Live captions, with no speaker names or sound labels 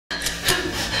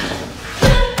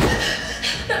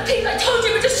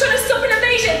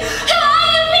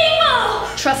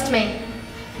Trust me,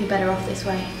 you're better off this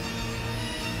way.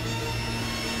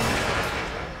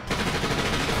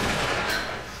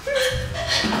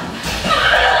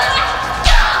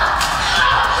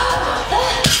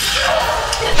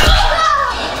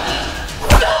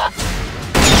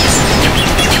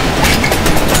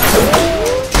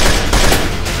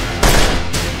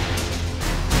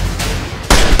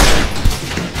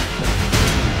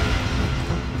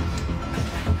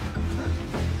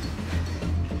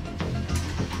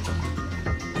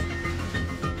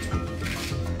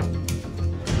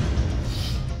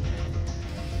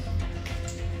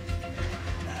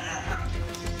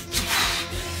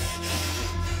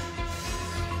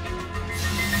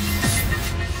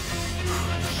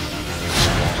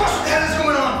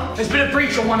 There's been a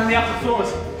breach on one of the upper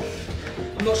floors.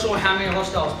 I'm not sure how many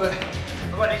hostiles, but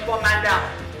I've got at least one man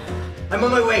down. I'm on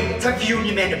my way. Time for you and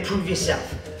your man to prove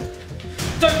yourself.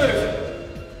 Don't move!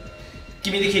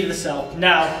 Give me the key to the cell,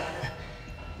 now.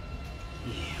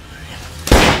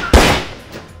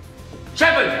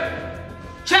 Shepard!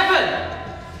 Shepard!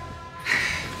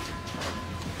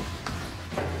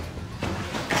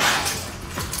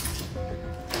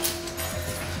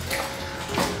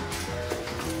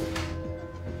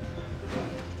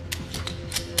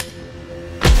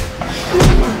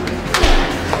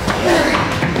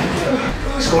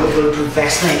 Got a bulletproof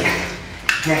vest, mate.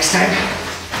 Next time,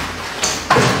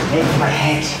 aim for my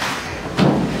head.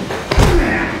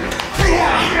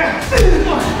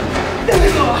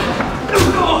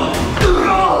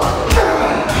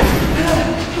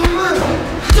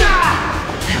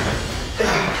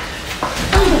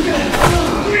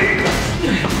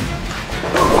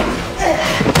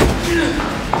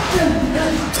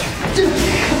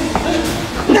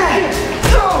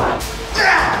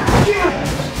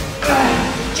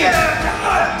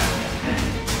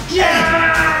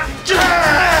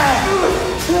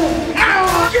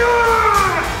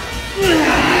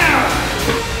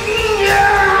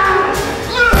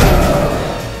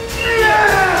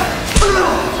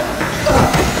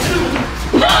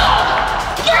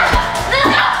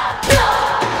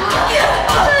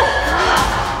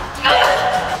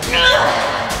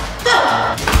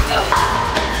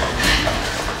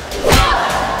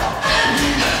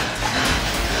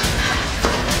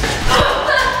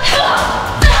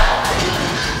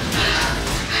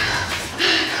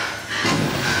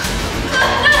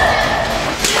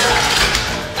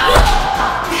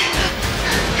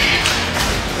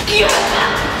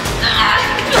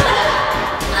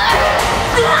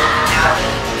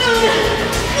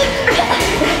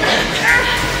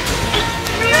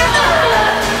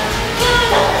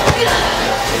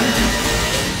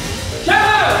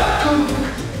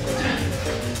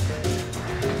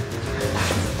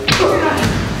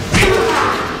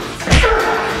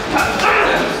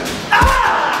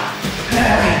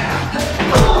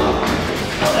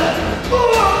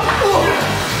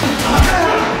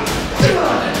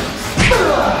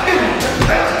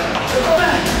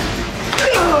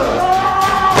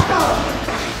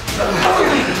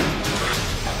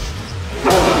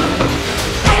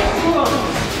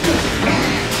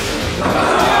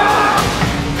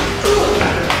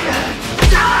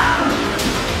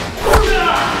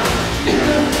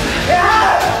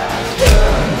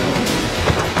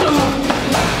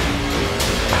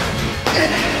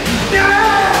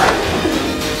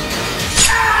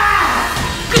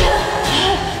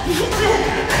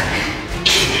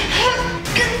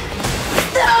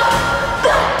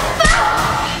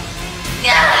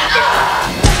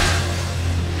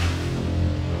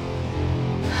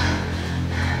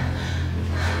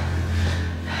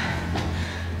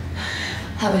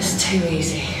 That was too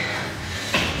easy.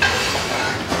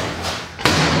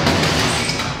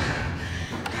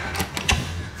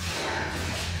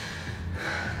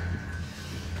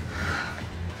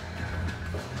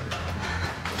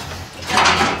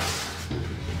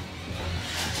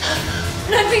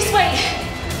 No, please wait!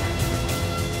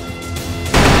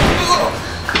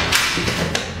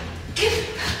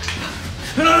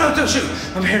 No, don't shoot!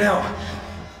 I'm here now.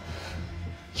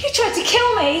 You tried to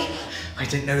kill me! I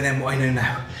didn't know then what I know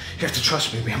now. You have to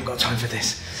trust me, we haven't got time for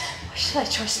this. Why should I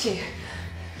trust you?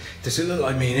 Does it look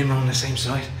like me and him are on the same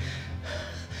side?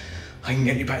 I can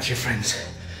get you back to your friends,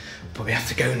 but we have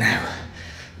to go now.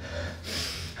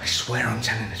 I swear I'm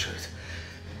telling the truth.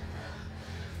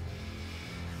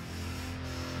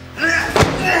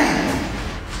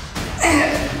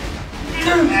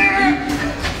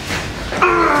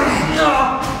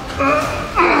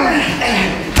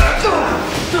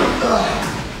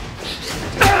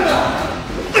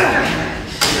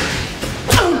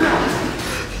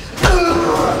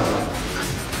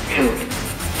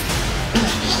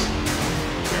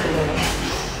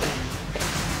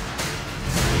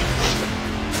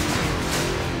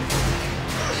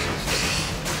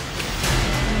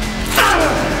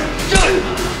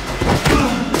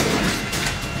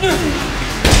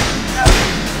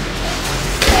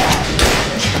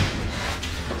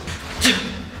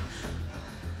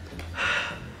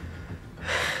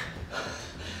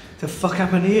 fuck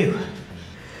happened to you?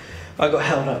 I got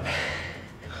held up.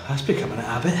 That's becoming a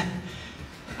habit.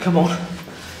 Come on.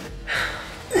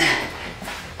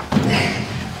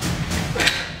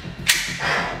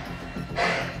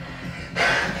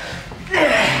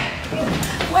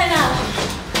 Where now?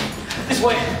 This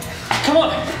way. Come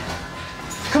on.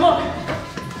 Come on.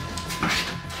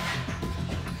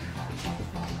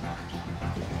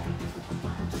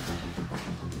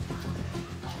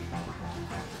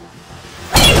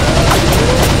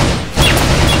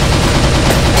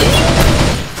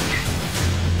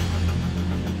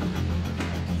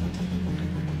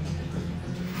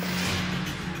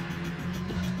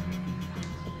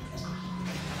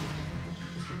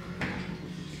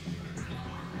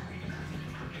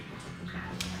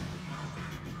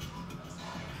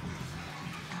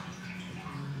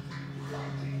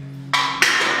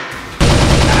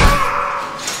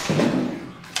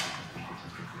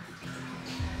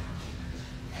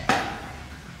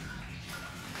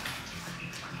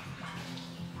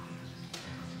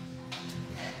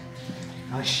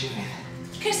 Nice shooting.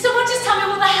 Can someone just tell me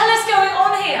what the hell is going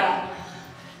on here?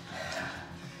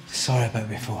 Sorry about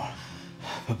before,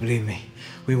 but believe me,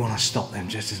 we want to stop them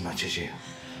just as much as you.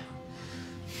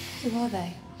 Who are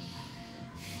they?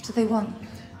 What do they want?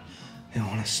 They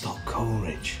want to stop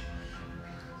Coleridge.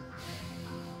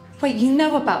 Wait, you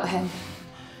know about him?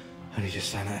 Only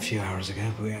just found out a few hours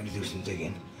ago, but we had to do some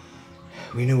digging.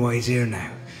 We know why he's here now.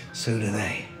 So do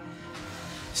they.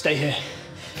 Stay here.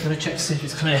 I'm gonna check to see if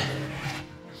it's clear.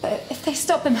 But if they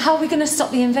stop him, how are we going to stop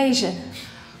the invasion?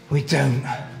 We don't.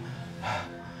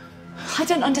 I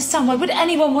don't understand. Why would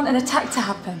anyone want an attack to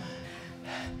happen?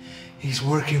 He's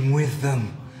working with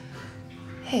them.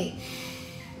 He?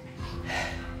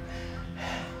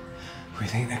 We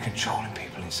think they're controlling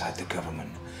people inside the government.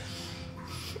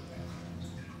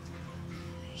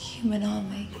 Human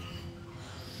army.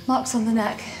 Marks on the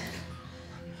neck.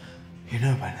 You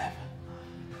know about them?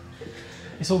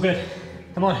 It's all good.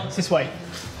 Come on, it's this way.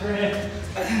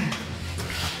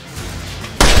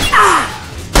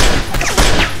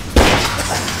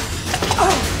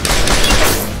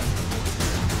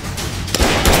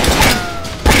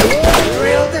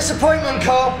 Real disappointment,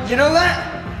 Carl. You know that?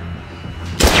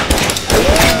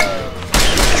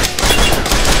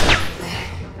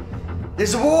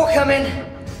 There's a war coming,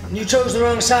 and you chose the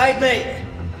wrong side, mate.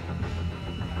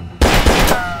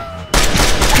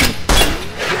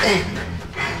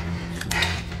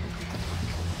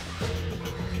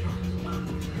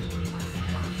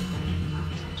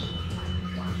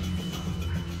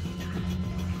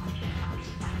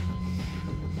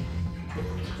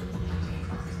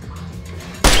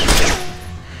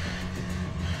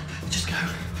 Just go.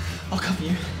 I'll cover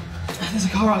you. There's a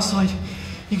car outside.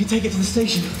 You can take it to the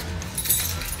station.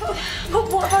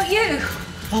 But what about you?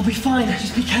 I'll be fine.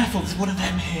 Just be careful. There's one of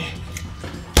them here.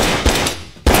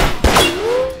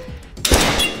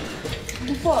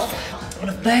 What? One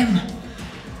of them.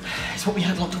 It's what we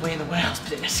had locked away in the warehouse,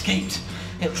 but it escaped.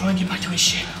 It'll try and get back to his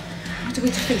ship. How do we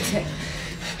defeat it?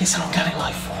 It's an organic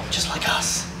life form, just like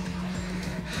us.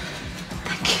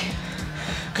 Thank you.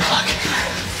 Good luck.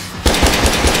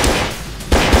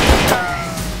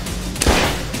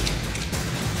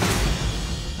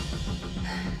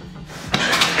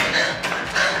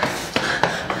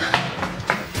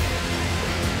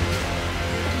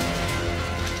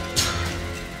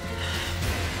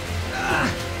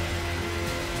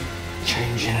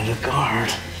 Changing of the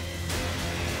guard.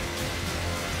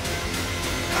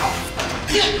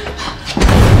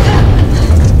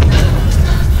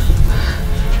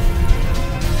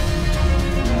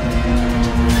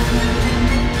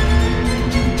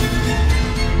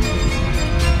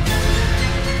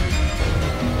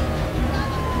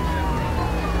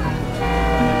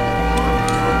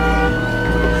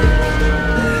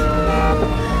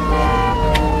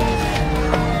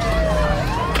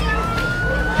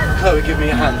 Chloe, give me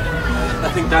a hand. I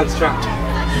think Dan's trapped.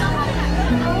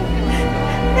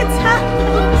 It's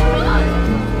happened!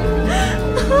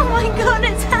 Oh my god,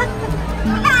 it's happened!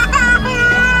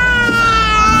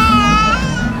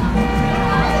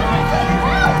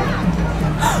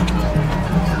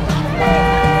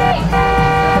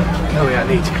 Chloe, I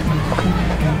need you.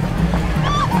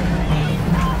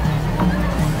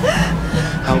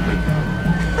 Help me.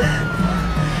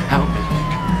 Help me.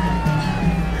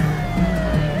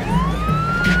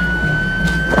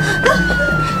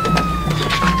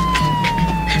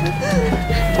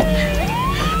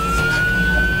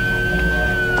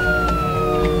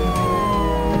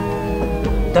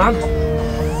 Dan?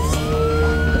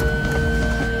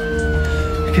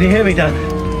 Can you hear me, Dan?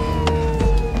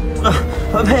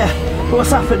 I'm here.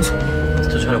 What's happened?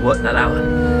 Still trying to work that out.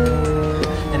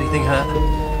 hurt?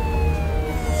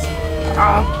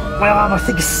 My arm, I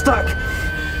think, is stuck.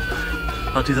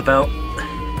 I'll do the belt.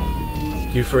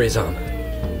 You for his arm.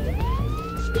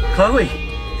 Chloe!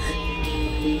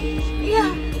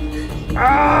 Yeah.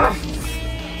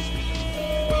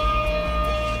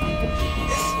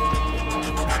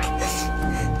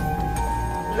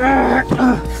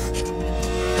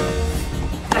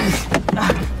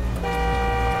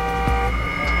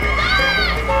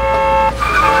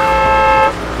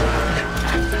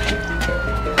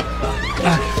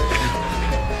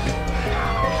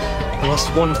 I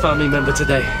lost one family member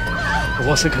today. I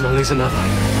wasn't gonna lose another.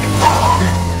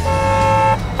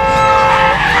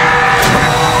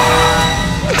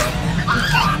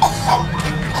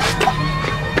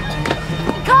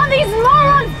 Can't these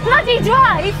morons bloody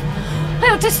drive? I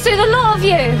ought to sue the lot of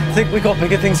you. I think we got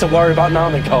bigger things to worry about now,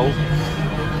 Nicole.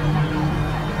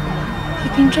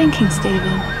 You've been drinking,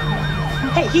 Stephen?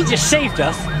 Hey, he just saved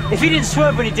us. If he didn't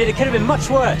swerve when he did, it could have been much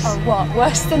worse. Oh, what?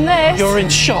 Worse than this? You're in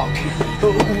shock.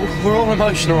 We're all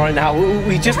emotional right now.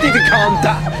 We just need to calm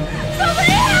down.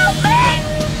 Somebody help me!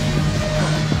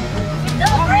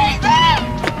 Stop breathing!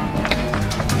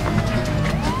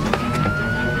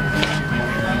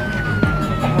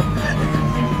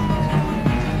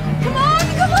 Come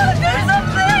on, do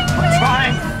something! I'm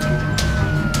trying.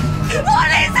 What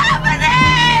is happening?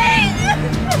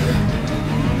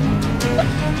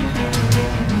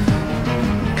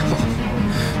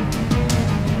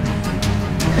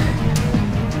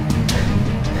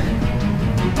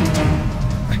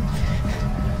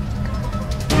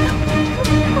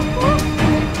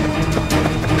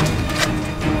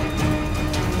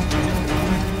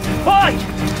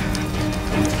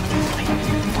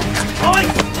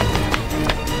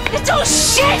 Little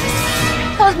shit!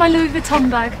 That was my Louis Vuitton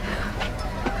bag.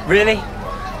 Really?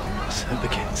 So it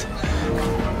begins.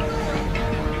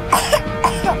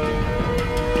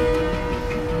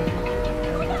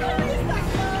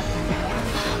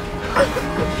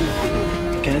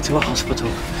 Get her to a hospital.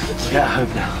 Get her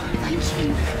home now. Thank you.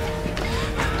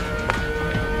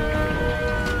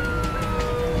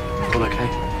 All okay?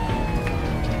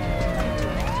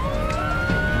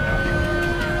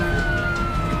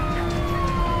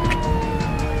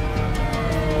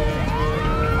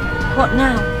 What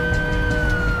now?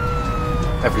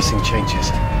 Everything changes.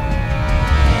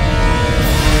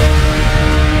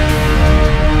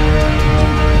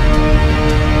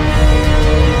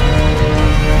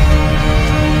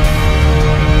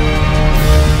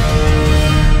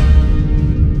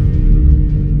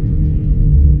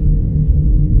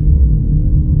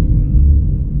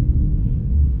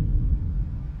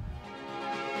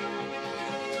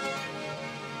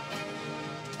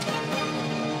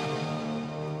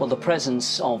 Well, the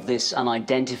presence of this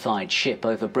unidentified ship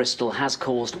over Bristol has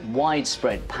caused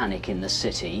widespread panic in the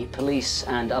city. Police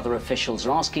and other officials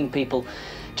are asking people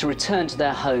to return to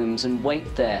their homes and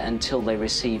wait there until they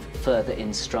receive further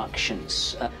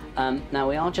instructions. Now,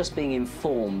 we are just being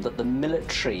informed that the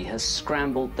military has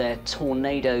scrambled their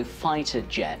Tornado fighter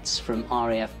jets from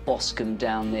RAF Boscombe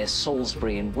down near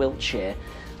Salisbury in Wiltshire,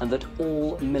 and that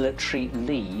all military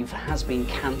leave has been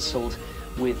cancelled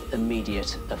with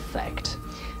immediate effect.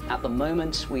 At the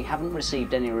moment, we haven't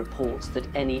received any reports that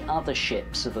any other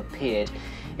ships have appeared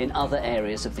in other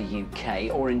areas of the UK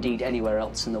or indeed anywhere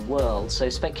else in the world, so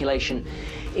speculation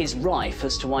is rife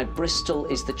as to why Bristol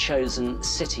is the chosen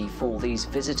city for these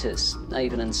visitors.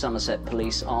 Avon and Somerset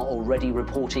police are already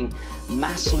reporting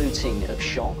mass looting of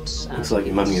shops. Looks like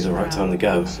your mum knew the right time to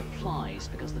go. Supplies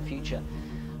because the future.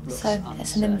 So,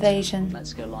 it's an invasion.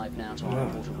 Let's go live now to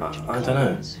I don't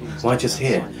know. Why just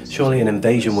here? Surely an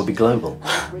invasion would be global.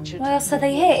 Why else are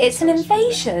they here? It's an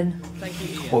invasion.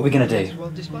 What are we going to do?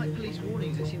 Well, despite police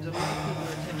warnings, it seems a lot of people are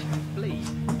attempting to flee.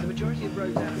 The majority of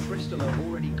roads out of Bristol are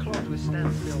already clogged with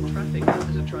standstill traffic.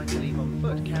 Others are trying to leave on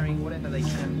foot, carrying whatever they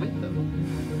can with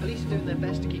them. Police are doing their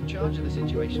best to keep charge of the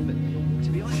situation, but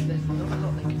to be honest, there's not a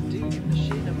lot they can do given the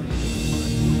sheer number of people.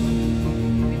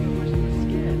 People are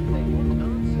scared. They want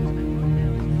answers, and right now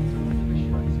there's not so much of a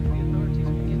choice if the authorities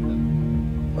will give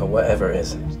them. Or whatever it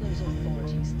is.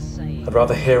 I'd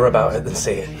rather hear about it than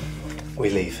see it. We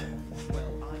leave.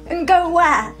 And go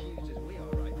where?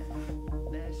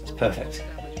 It's perfect.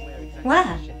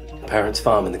 Where? Parents'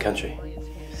 farm in the country.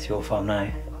 It's your farm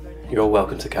now. You're all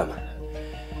welcome to come.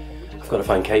 I've got to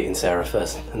find Kate and Sarah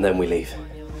first, and then we leave.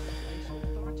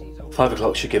 5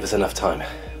 o'clock should give us enough time.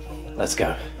 Let's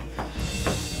go.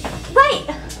 Wait!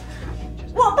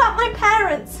 What about my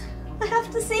parents? I have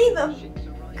to see them.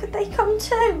 Could they come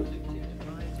too?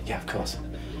 Yeah, of course.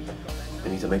 They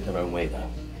need to make their own way, though.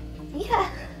 Yeah.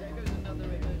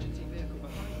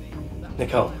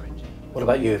 Nicole, What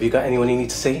about you? Have you got anyone you need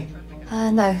to see?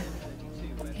 No.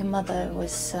 Your mother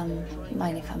was,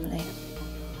 mining family.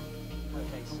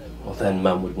 Well, then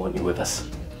Mum would want you with us.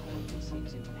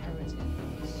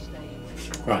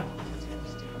 Right.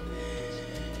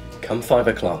 Come 5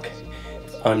 o'clock.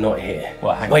 If I'm not here.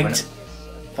 Well, hang on a Wait! minute.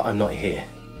 If I'm not here,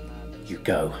 you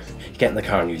go. You get in the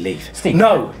car and you leave. Steve.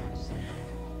 No!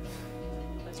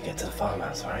 You get to the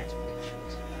farmhouse, alright?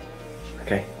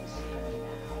 Okay?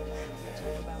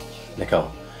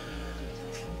 Nicole,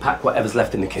 pack whatever's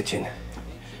left in the kitchen.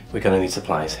 We're gonna need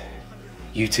supplies.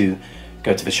 You two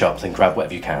go to the shops and grab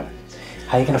whatever you can.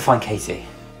 How are you going to find Katie?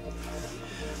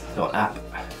 I've got an app.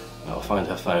 I'll find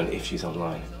her phone if she's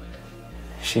online.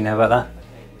 Does she know about that?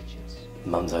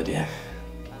 Mum's idea.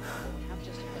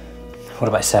 What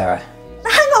about Sarah?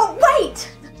 Hang on, wait!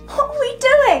 What are we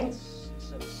doing?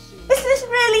 Is this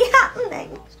really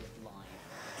happening?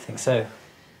 I think so.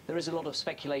 There is a lot of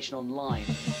speculation online.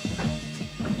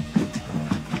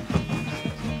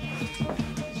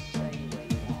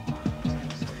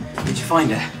 Did you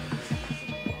find her?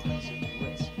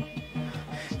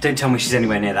 Don't tell me she's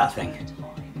anywhere near that thing.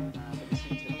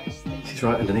 She's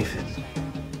right underneath it.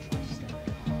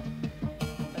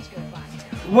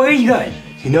 Where are you going?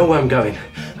 You know where I'm going.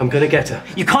 I'm gonna get her.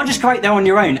 You can't just go out there on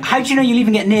your own. How do you know you'll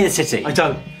even get near the city? I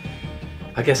don't.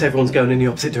 I guess everyone's going in the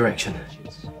opposite direction.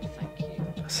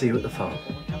 I'll see you at the farm.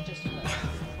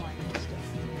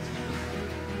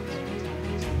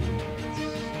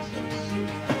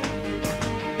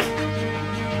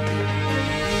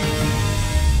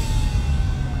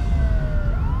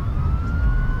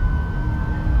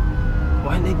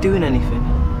 Why aren't they doing anything?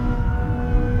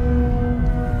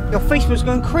 Your Facebook's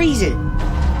going crazy.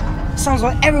 Sounds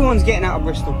like everyone's getting out of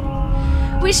Bristol.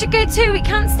 We should go too. We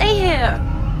can't stay here.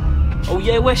 Oh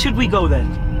yeah, where should we go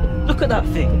then? Look at that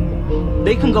thing.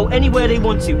 They can go anywhere they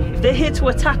want to. If they're here to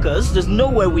attack us, there's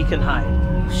nowhere we can hide.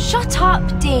 Shut up,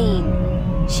 Dean.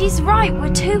 She's right,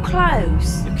 we're too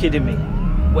close. You're kidding me.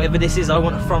 Whatever this is, I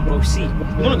want a front row seat.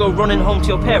 You want to go running home to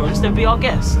your parents, then be our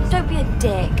guest. Don't be a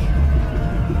dick.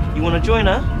 You want to join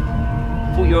her?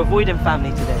 Thought you were avoiding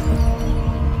family today.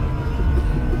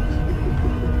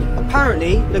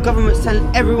 Apparently, the government's telling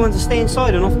everyone to stay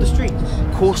inside and off the streets.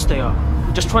 Of course they are.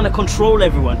 Just trying to control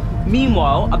everyone.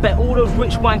 Meanwhile, I bet all those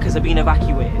rich wankers are being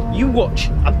evacuated. You watch.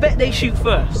 I bet they shoot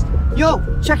first. Yo,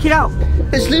 check it out.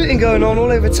 There's looting going on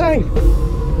all over town.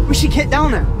 We should get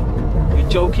down there. You're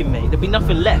joking, mate. There'll be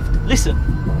nothing left. Listen.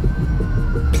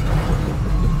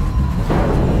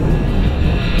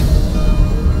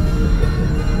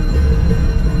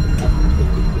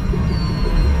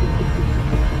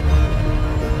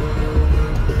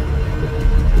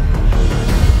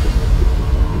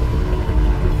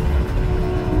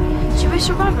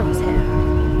 Your brother was here.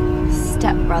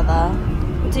 Stepbrother.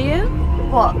 Do you?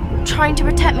 What? Trying to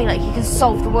protect me like he can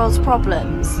solve the world's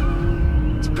problems?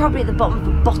 He's probably at the bottom of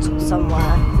a bottle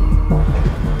somewhere.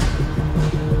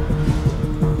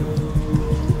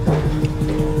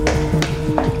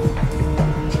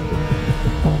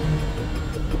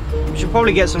 We should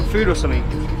probably get some food or something.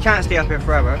 We can't stay up here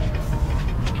forever.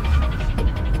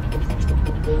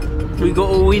 We got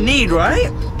all we need,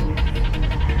 right?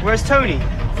 Where's Tony?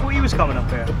 He was coming up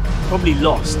here. Probably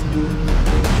lost.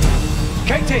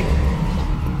 Katie!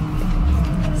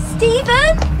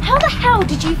 Stephen? How the hell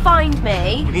did you find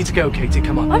me? We need to go, Katie,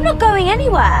 come on. I'm not going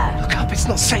anywhere. Look up, it's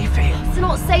not safe here. It's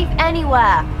not safe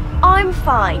anywhere. I'm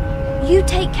fine. You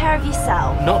take care of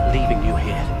yourself. I'm not leaving you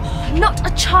here. I'm not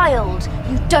a child.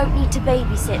 You don't need to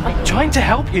babysit me. I'm trying to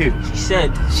help you. She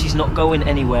said she's not going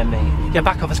anywhere, mate. Yeah,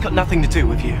 back off, it's got nothing to do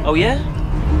with you. Oh yeah?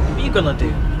 What are you gonna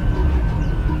do?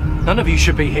 None of you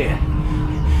should be here.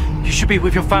 You should be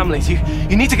with your families. You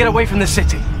need to get away from the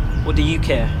city. What do you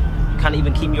care? You can't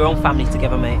even keep your own family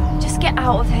together, mate. Just get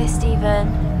out of here, Stephen.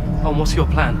 Oh, and what's your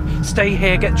plan? Stay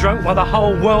here, get drunk while the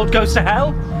whole world goes to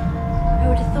hell? I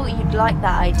would have thought you'd like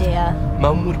that idea.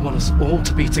 Mum would want us all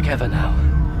to be together now.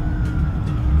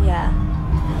 Yeah.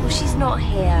 Well, she's not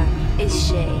here, is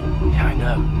she? Yeah, I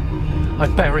know. I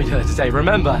buried her today,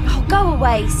 remember? Oh, go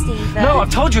away, Stephen. No,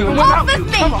 I've told you. Off of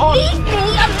me! Come on. Leave me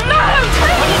alone!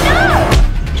 Tony, no!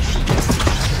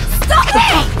 Stop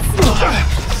it! Stop it!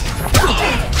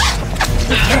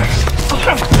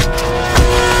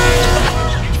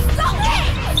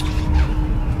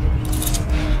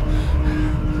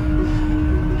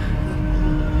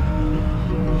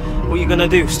 What are you gonna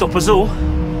do? Stop us all?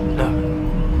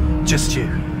 No, just you.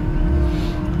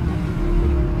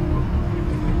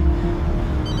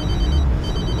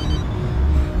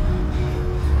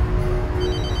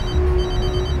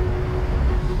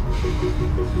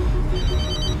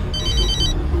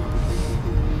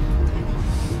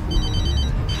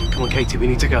 Come on, Katie, we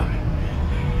need to go.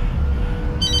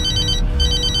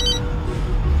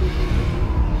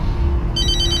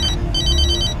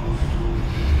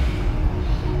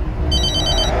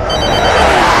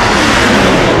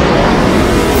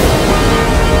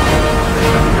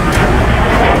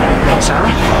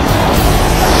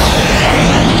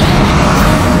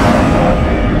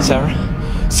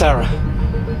 Sarah?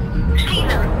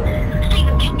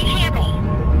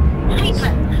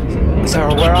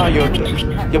 Sarah, where are you?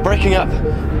 You're breaking up.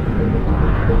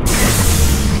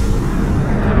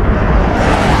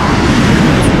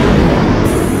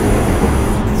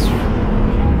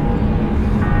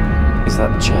 Is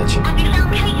that the church?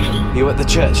 You at the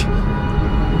church?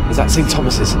 Is that St.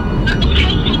 Thomas's?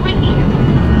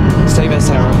 Stay there,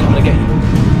 Sarah. I'm coming to get you.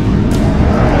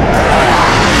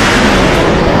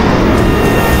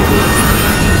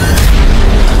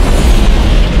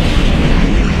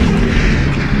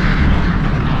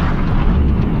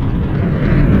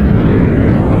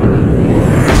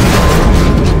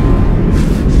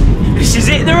 This is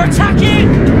it! They're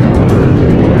attacking!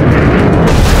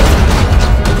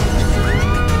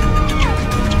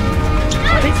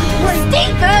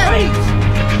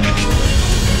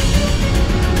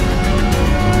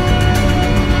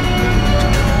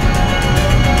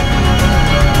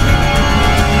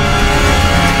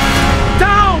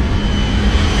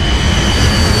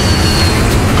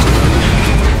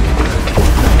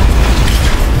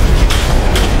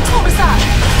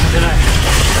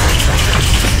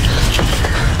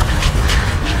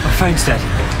 Phone's dead.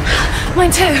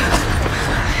 Mine too.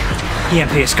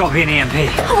 EMP, it's got to be an EMP.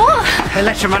 What?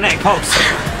 Electromagnetic pulse.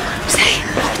 See,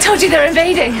 I told you they're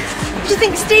invading. Do you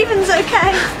think Stephen's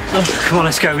okay? Oh, come on,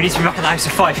 let's go. We need to be back at the house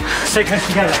at 5. Stay close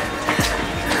together.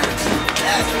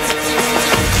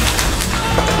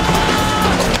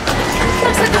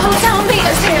 Looks like the whole town beat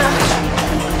us here.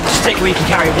 Just take what you can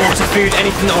carry. Water, food,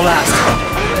 anything that'll last.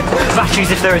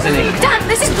 Batteries if there is any. Dan,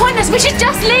 this is pointless. We should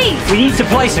just leave. We need to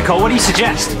place a call. What do you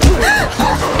suggest? We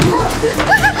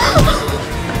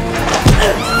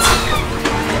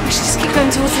should just keep going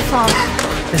towards the farm.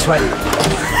 This way.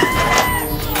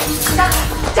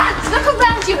 Dan, look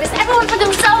around you. It's everyone for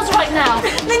themselves right now.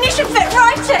 Then you should fit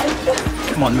right in.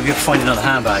 Come on, maybe you'll find another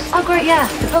handbag. Oh, great, yeah.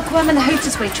 The bookworm and the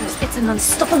Hooters waitress. It's an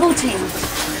unstoppable team.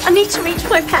 I need to reach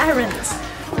my parents.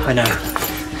 I know.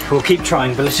 We'll keep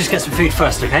trying, but let's just get some food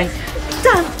first, okay?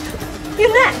 Dan,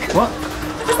 your neck. What?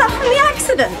 Was that from the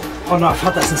accident? Oh no, I've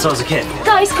had that since I was a kid.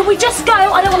 Guys, can we just go?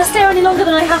 I don't want to stay any longer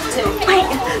than I have to. Wait,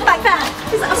 back there.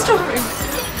 Is that a storeroom?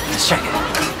 Let's check it.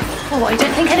 Oh, what, you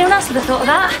don't think anyone else would have thought of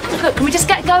that? Look, can we just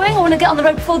get going? I want to get on the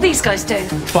road before these guys do.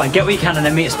 Fine, get what you can and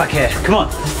then meet us back here. Come on.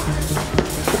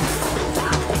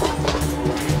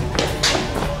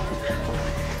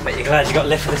 Bet you're glad you got a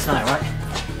lift for this night, right?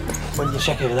 Why don't you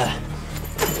check over there?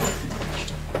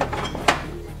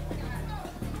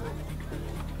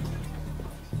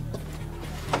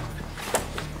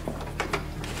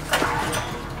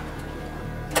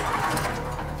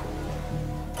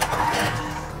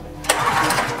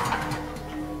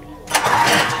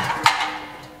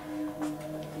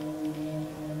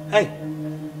 Hey.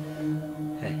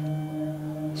 Hey.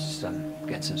 Just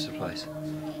get some supplies.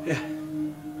 Yeah.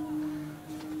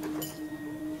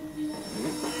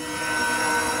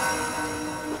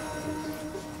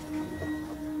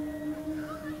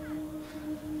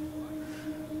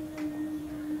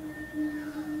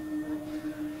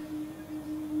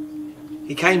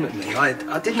 He came at me. I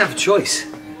didn't have a choice.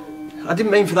 I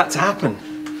didn't mean for that to happen.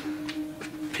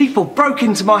 People broke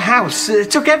into my house,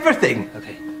 took everything.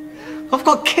 Okay. I've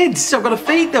got kids, I've got to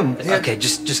feed them. Okay,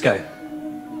 just go.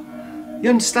 You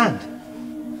understand?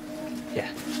 Yeah.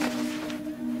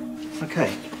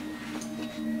 Okay.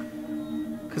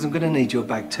 Because I'm going to need your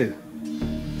bag too.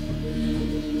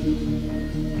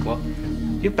 What?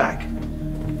 Your bag.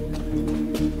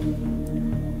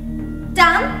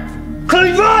 Dan?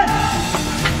 Chloe, run!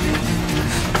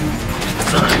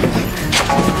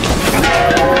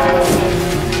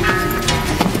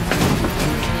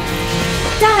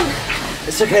 Dan,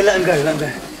 It's okay, let him go, let him go.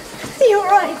 are you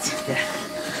alright? Yeah.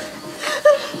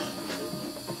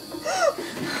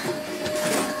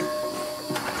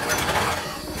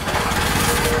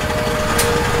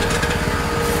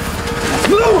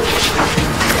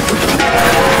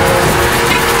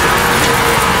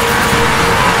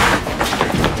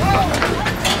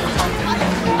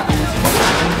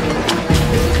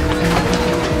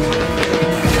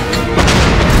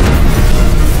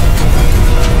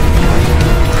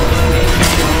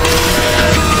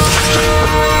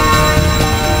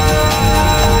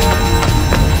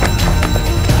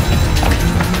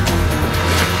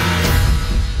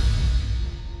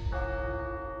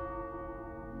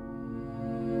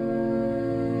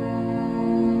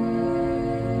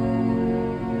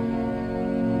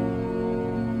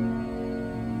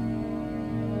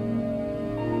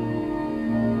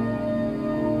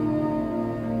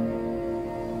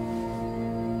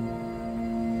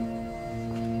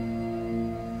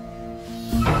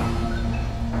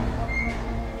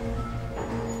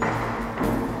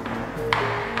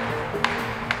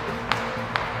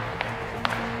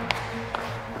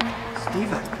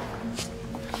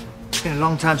 It's been a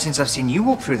long time since I've seen you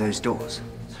walk through those doors.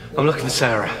 I'm looking for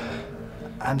Sarah.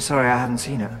 I'm sorry, I haven't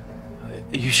seen her.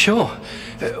 Are you sure?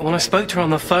 When I spoke to her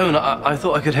on the phone, I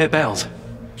thought I could hear bells.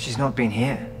 She's not been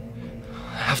here.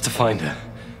 I have to find her.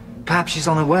 Perhaps she's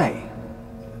on her way.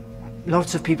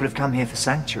 Lots of people have come here for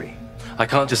sanctuary. I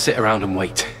can't just sit around and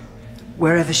wait.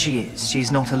 Wherever she is,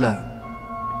 she's not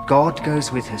alone. God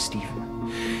goes with her,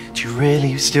 Stephen. Do you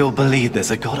really still believe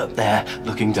there's a God up there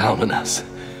looking down on us?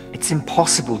 It's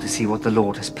impossible to see what the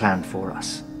Lord has planned for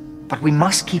us. But we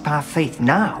must keep our faith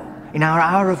now, in our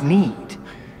hour of need.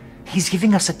 He's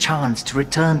giving us a chance to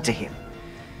return to him,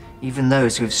 even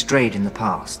those who have strayed in the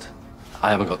past.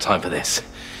 I haven't got time for this.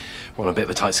 We're on a bit of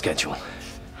a tight schedule.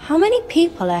 How many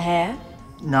people are here?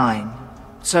 9.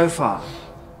 So far.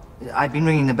 I've been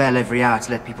ringing the bell every hour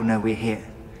to let people know we're here.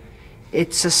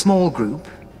 It's a small group,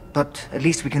 but at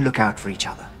least we can look out for each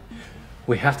other.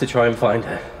 We have to try and find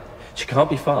her. She can't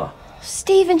be far.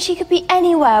 Stephen, she could be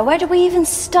anywhere. Where do we even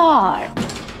start?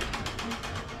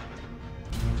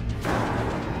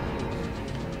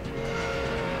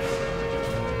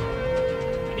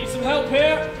 Need some help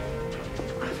here?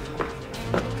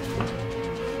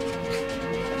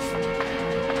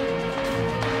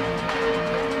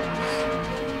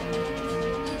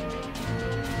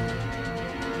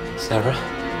 Sarah?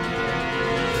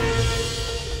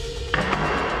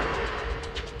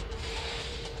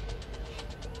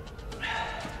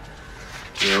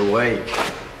 You're awake.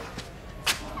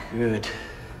 Good.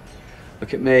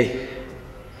 Look at me.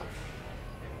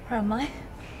 Where am I?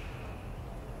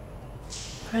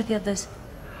 Where are the others?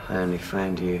 I only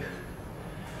found you.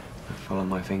 Now follow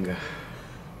my finger.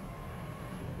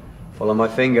 Follow my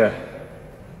finger.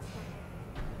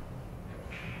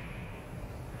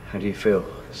 How do you feel?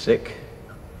 Sick?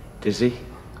 Dizzy?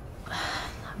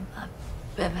 A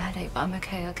bit of a headache, but I'm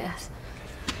okay, I guess.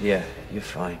 Yeah, you're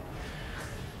fine.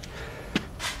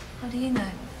 How do you know?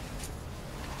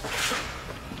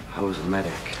 I was a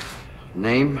medic.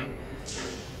 Name?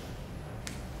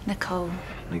 Nicole.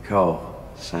 Nicole.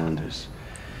 Sanders.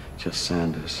 Just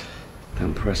Sanders.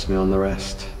 Don't press me on the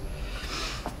rest.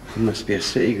 You must be a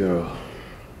city girl.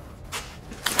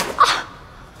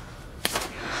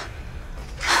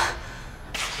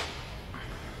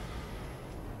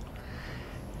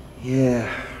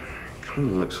 Yeah, kind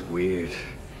of looks weird.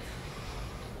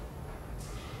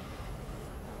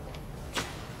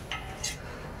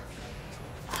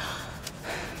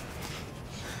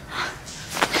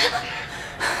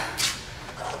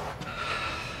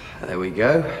 There we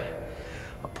go.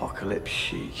 Apocalypse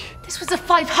chic. This was a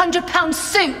 £500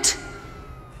 suit!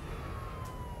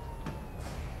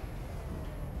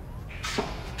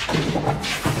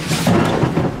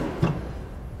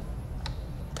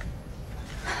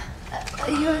 Are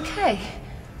you okay?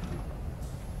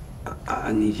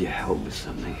 I need your help with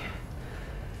something.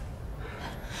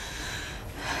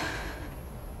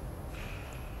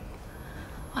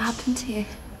 What happened to you?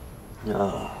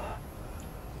 Oh.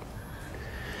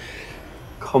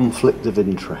 Conflict of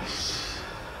interest.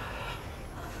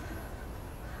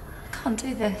 I can't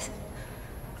do this.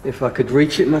 If I could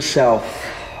reach it myself,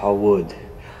 I would.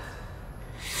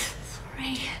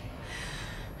 Sorry.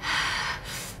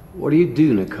 What do you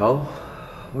do, Nicole?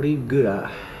 What are you good at?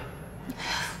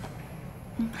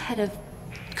 I'm head of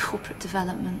corporate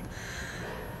development.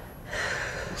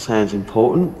 Sounds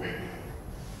important.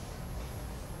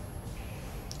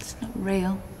 It's not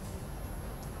real.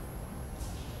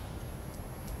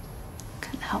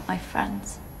 Couldn't help my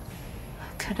friends.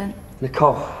 I couldn't.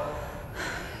 Nicole,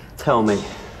 tell me,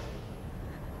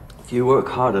 do you work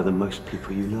harder than most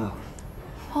people you know?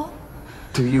 What?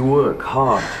 Do you work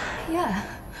hard? Yeah.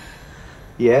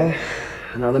 Yeah?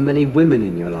 And are there many women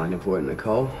in your line of work,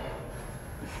 Nicole?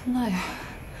 No.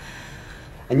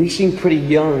 And you seem pretty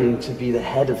young to be the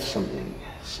head of something,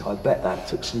 so I bet that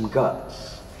took some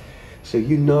guts. So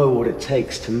you know what it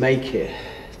takes to make it,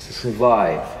 to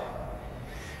survive.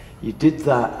 You did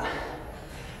that,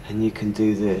 and you can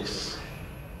do this.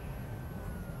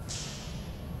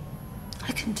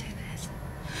 I can do this.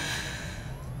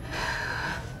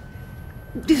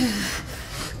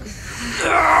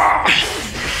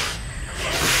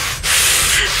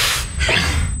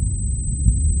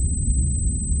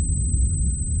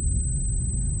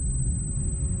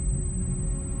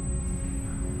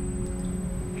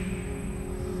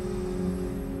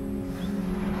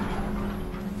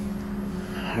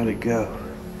 How'd it go?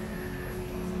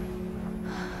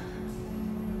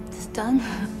 It's done.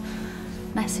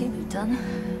 Messy, but done.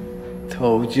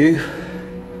 Told you.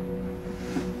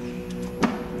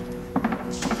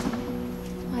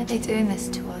 Why are they doing this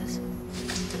to us?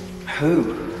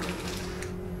 Who?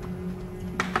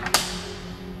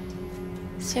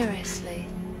 Seriously,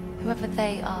 whoever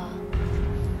they are.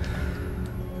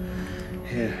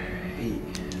 Here, eat,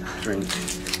 drink.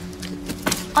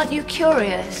 Aren't you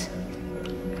curious?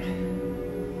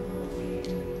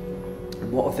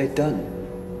 And what have they done?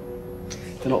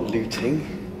 They're not looting.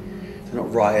 They're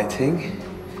not rioting.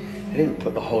 They didn't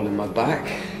put the hole in my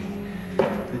back.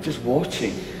 They're just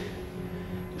watching.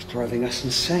 Just driving us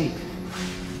insane.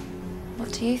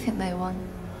 What do you think they want?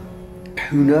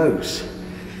 Who knows?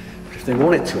 But if they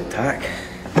wanted to attack,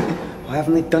 why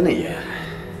haven't they done it yet?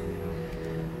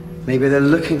 Maybe they're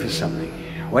looking for something,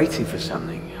 waiting for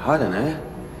something. I don't know.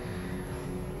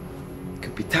 It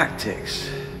could be tactics,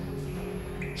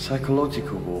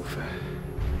 psychological warfare.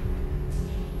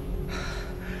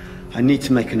 I need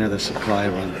to make another supply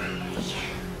run.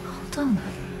 Hold on.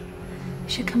 You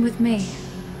should come with me,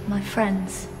 my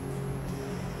friends.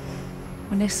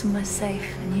 We're near somewhere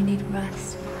safe and you need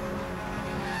rest.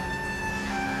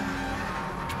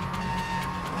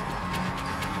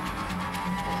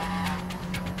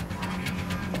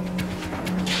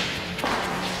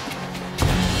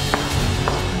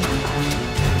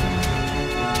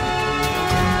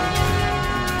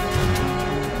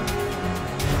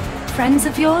 Friends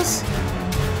of yours?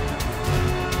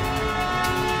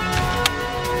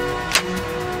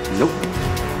 Nope.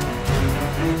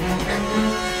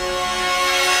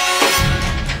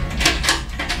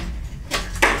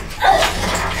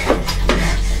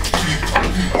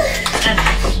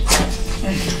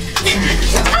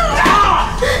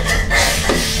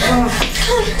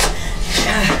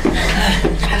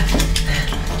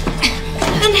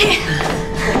 In here.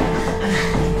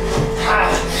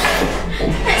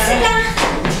 Sit down.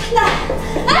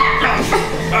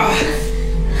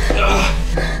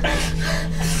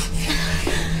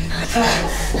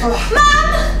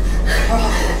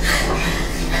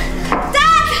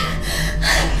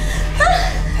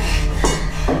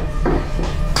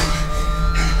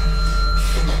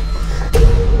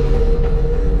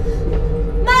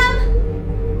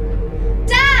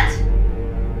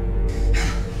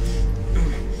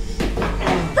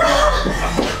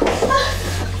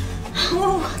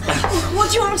 What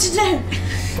do you want me to do?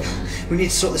 We need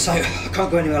to sort this out. I can't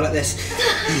go anywhere like this.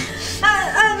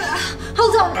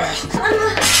 Hold on.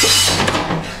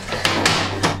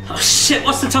 Oh shit,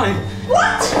 what's the time?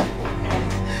 What?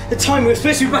 The time, we were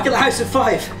supposed to be back at the house at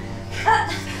 5.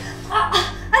 I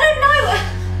don't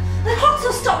know. The clocks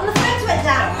will stop and the phones went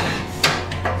down.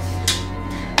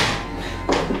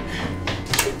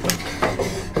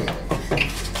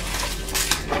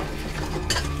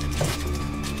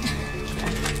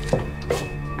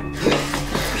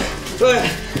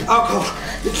 Alcohol,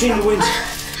 to clean the wind.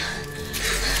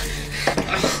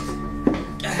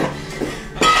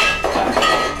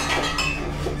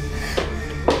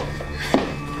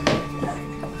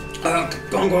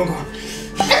 Go on, go on, go on.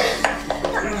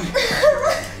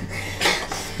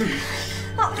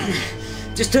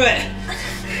 Just do it.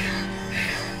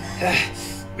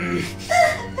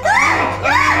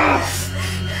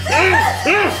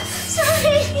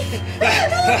 Sorry.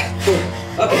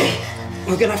 Okay,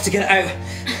 we're gonna have to get it out.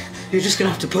 You're just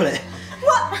gonna have to pull it.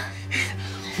 What?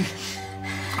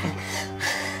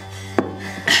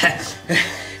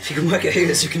 If you can work it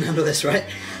out, you can handle this, right?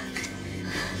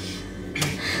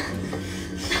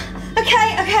 Okay.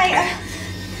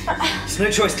 It's no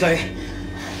choice, Chloe.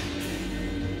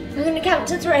 I'm gonna count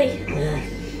to 3.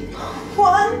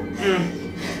 1,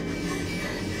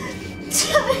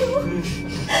 2.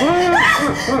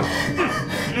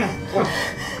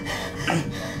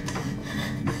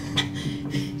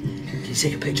 Can you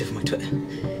take a picture for my Twitter?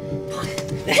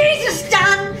 Jesus,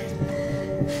 Dan!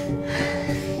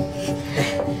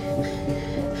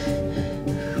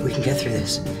 We can get through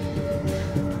this.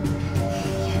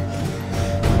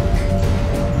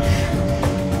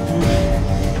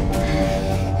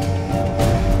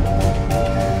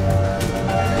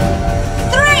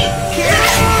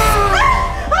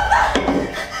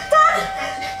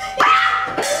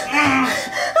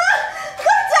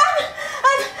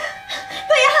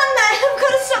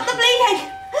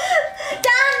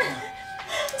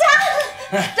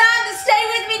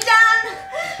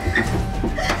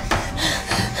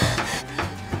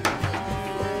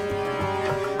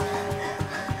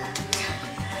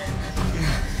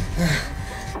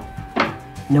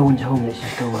 No one told me that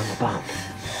she'd go around the back.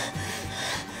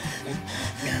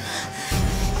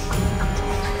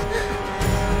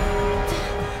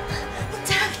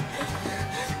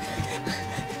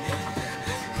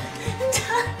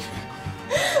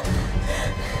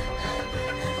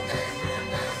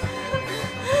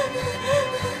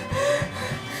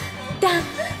 Dan,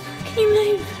 can you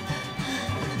move?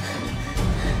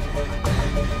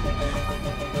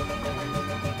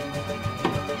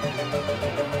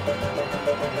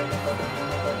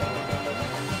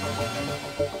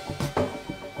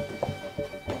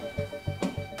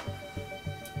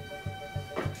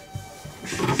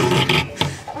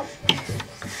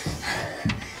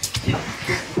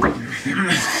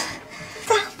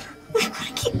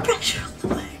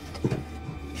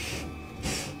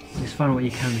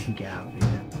 what you can get out of it.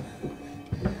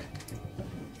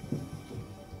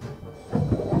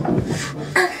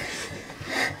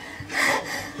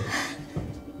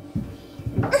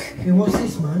 Hey, what's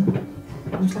this, man?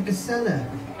 Looks like a cellar.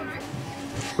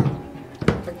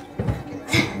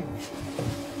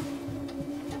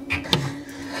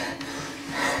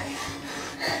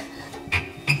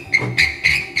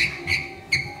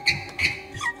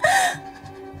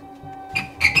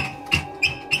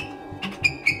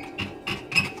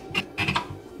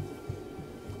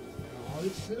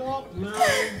 It's locked,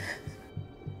 man.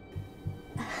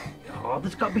 Oh,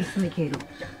 there's got to be something here. Look,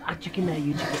 I'll check in there,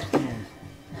 you check upstairs.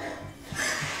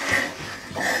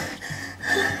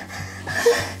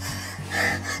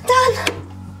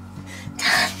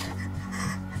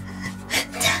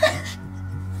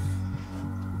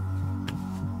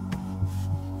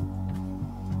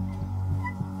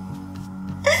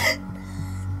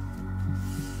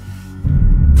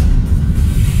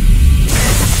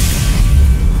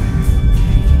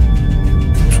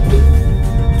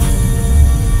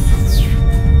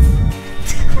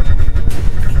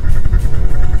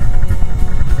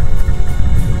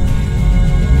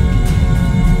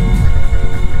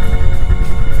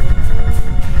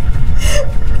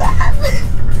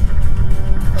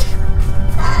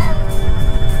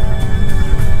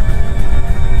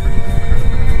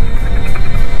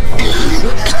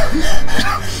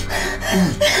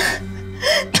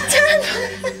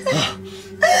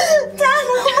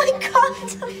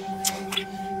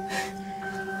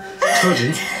 Told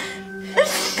you.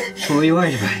 What were you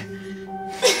worried about?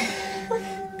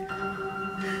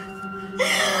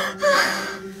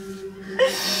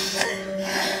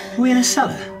 Are we in a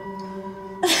cellar?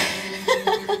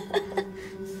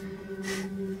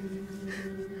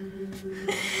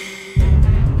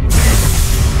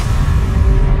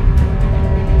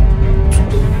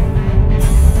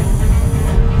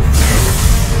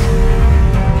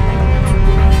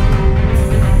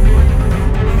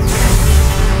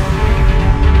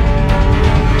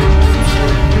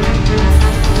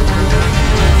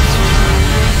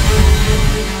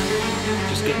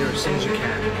 Just get here as soon as you can.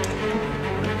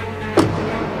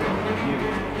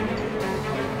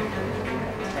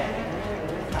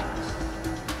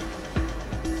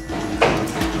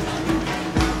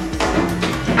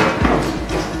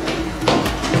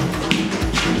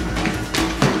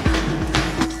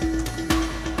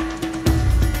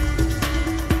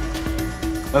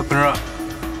 Open her up.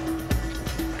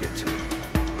 Get to it.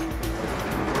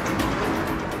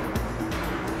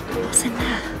 What's in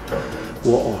there?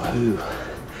 What or who?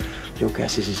 Your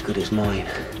guess is as good as mine.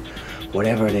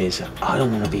 Whatever it is, I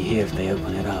don't want to be here if they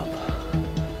open it up.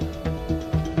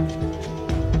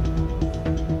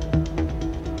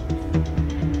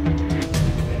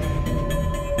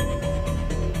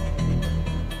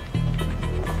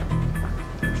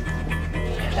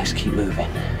 Let's keep moving.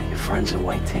 Your friends are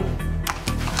waiting.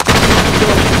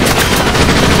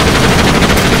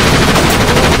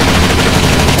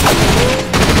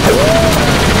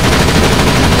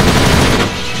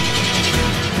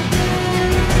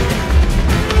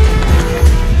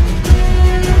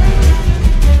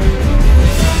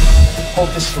 Hold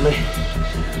this for me.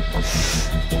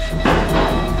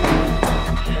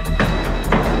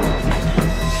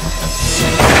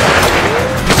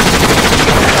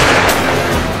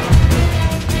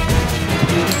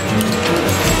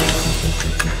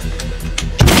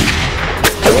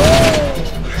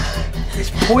 It's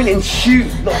point and shoot,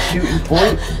 not shoot and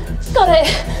point. Got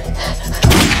it.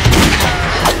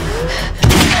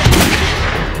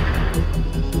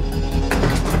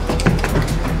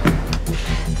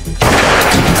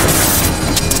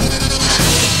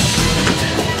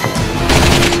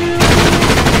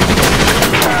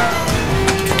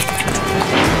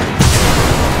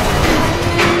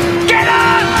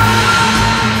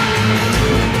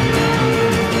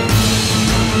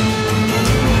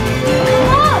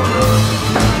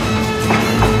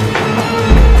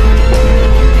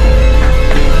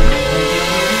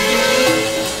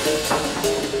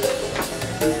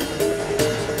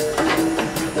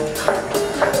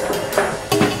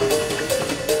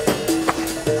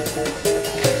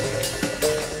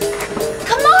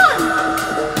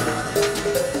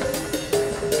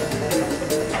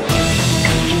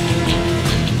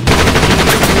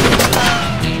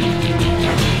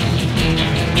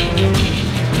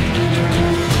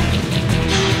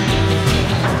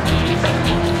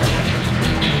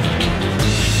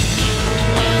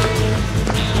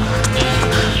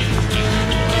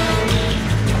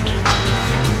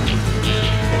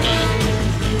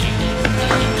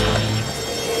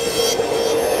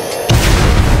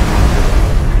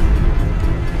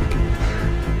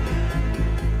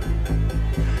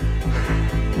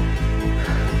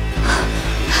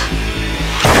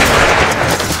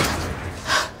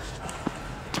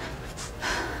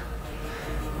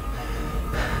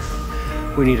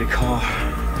 We need a car.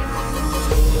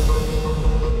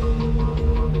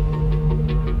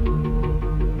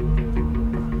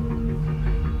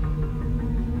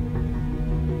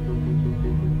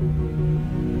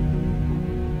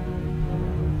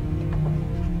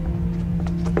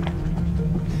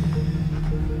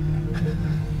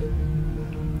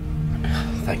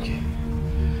 Thank you.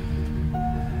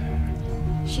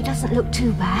 She doesn't look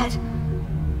too bad.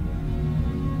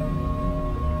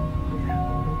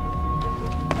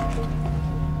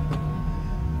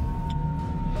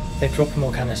 They've dropped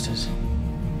more canisters.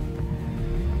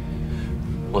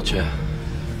 Watch her.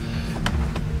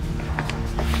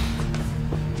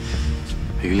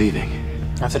 Are you leaving?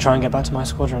 I have to try and get back to my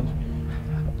squadron.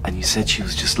 And you said she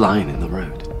was just lying in the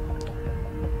road.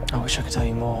 I wish I could tell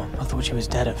you more. I thought she was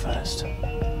dead at first.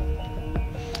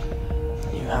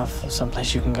 You have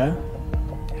someplace you can go?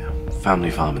 Yeah, family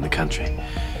farm in the country.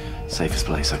 Safest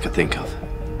place I could think of.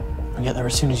 And get there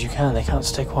as soon as you can. They can't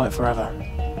stay quiet forever.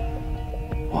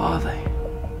 What are they?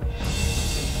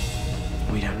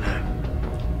 We don't know.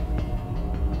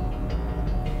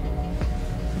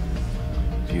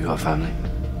 Have you got a family?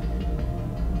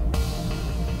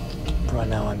 Right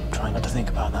now I'm trying not to think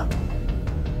about that.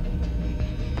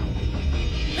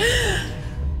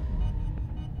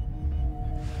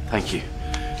 Thank you.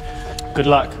 Good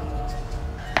luck.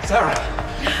 Sarah,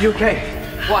 you okay?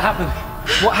 What happened?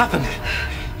 What happened?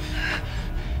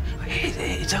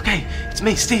 It's okay. It's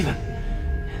me, Stephen.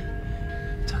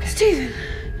 It's okay. Stephen!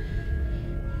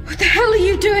 What the hell are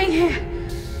you doing here?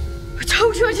 I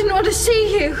told you I didn't want to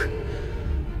see you.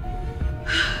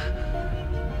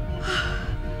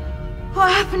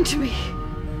 What happened to me?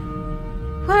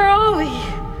 Where are we?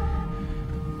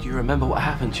 Do you remember what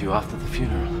happened to you after the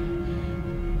funeral?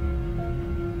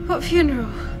 What funeral?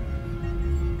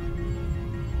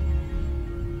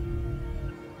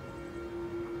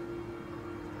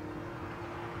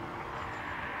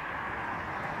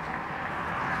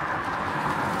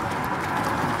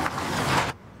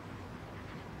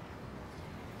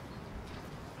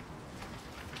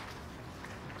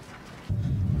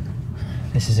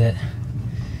 This is it.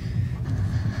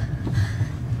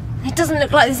 It doesn't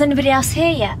look like there's anybody else here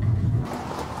yet.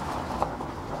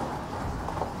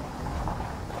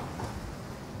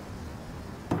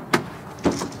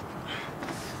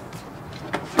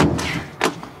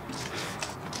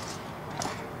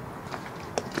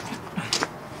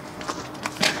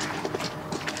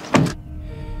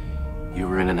 You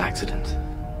were in an accident.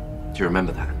 Do you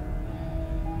remember that?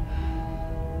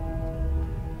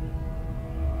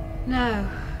 No.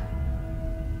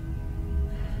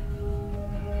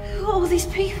 Who are all these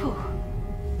people?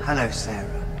 Hello,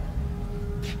 Sarah.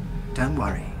 Don't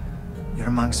worry. You're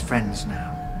amongst friends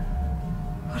now.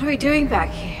 What are we doing back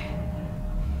here?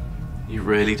 You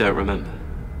really don't remember?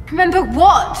 Remember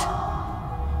what?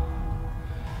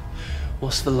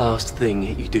 What's the last thing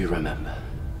you do remember?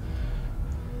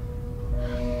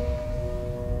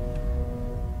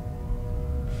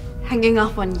 Hanging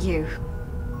up on you.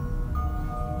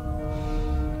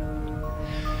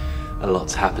 A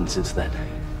lot's happened since then.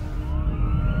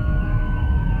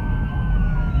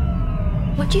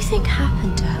 What do you think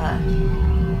happened to her?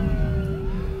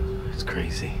 It's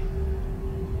crazy.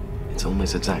 It's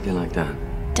almost exactly like Dan.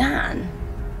 Dan?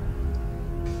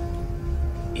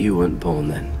 You weren't born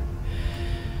then.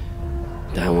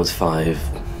 Dan was 5,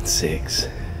 6.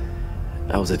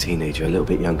 I was a teenager, a little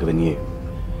bit younger than you.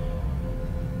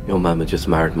 Your mum had just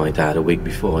married my dad a week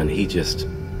before and he just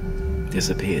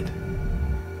disappeared.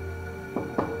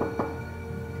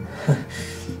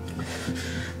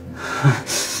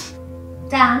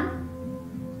 Dan?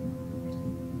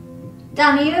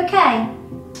 Dan, are you okay?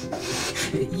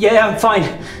 Yeah, I'm fine.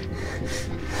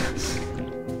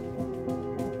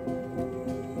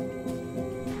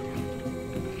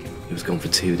 He was gone for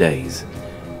 2 days.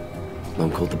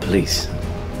 Mum called the police.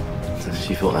 So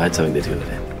she thought I had something to do with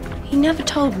it. He never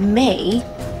told me.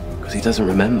 Because he doesn't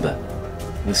remember.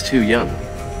 He was too young.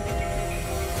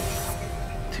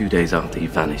 2 days after he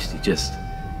vanished, he just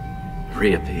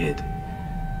reappeared.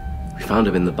 We found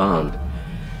him in the barn.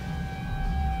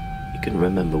 He couldn't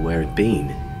remember where he'd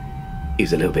been. He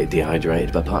was a little bit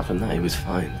dehydrated, but apart from that, he was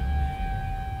fine.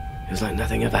 It was like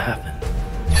nothing ever happened.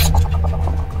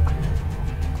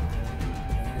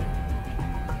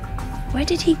 Where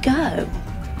did he go?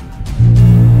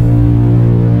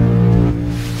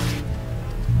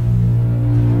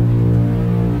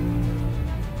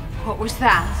 What was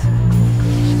that?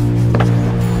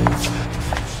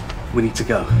 We need to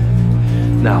go.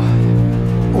 Now.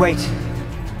 Wait.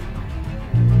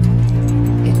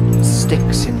 It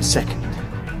sticks in a second.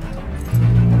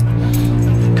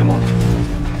 Come on.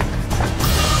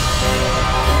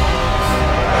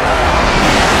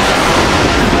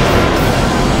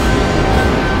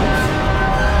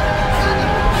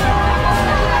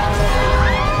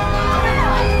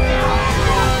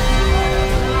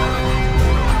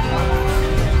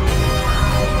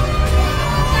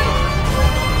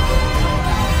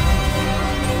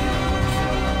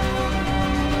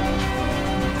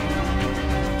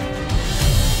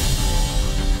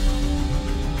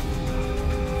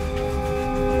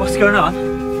 going on?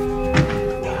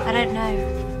 I don't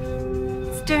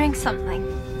know. It's doing something.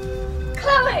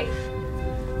 Chloe!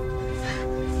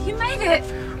 You made it!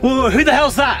 Whoa, who the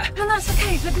hell's that? No, that's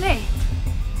okay, it's with me.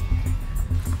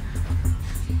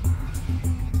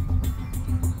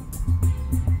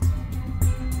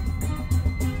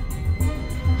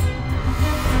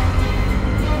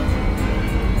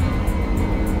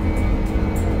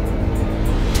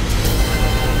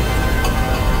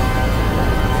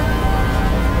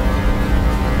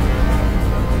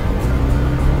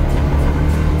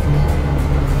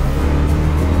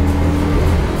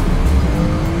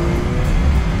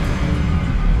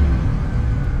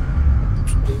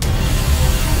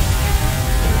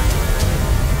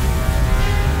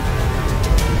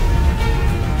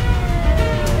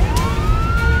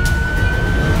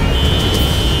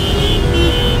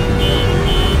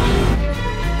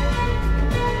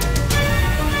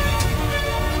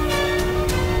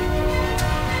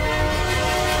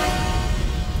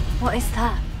 What is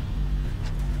that?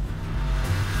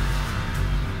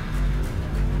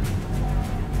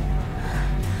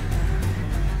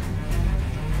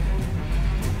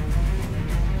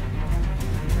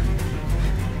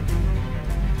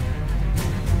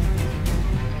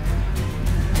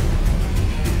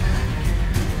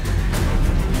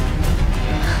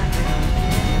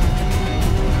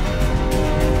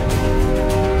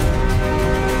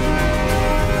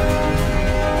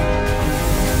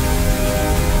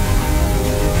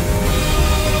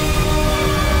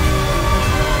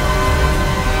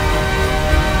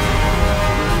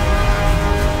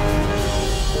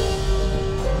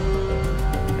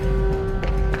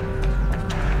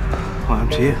 What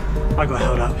happened to you? I got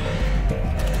held up.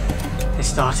 It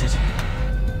started.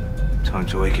 Time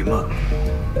to wake him up.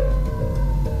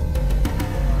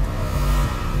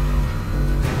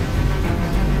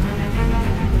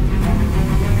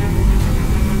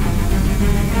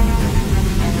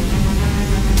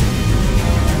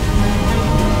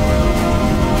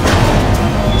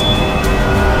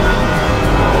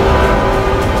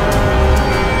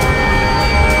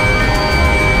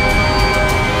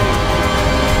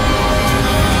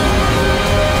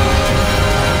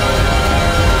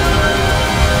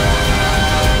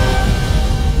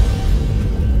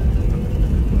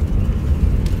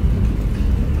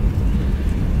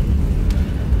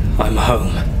 I'm home.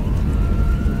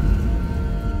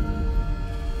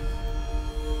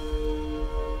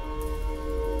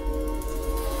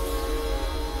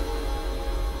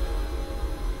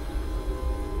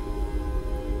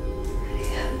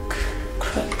 Hook,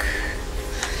 crook,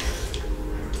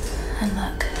 and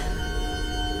luck.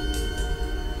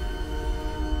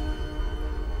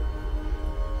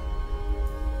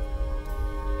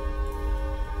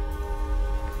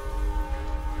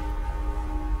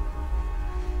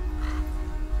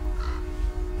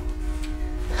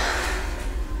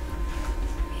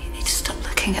 You need to stop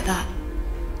looking at that.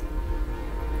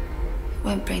 It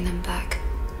won't bring them back.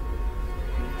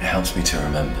 It helps me to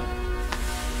remember.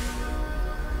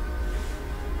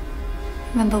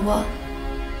 Remember what?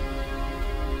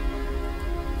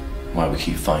 Why we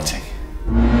keep fighting.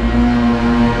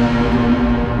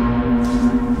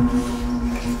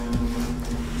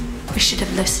 We should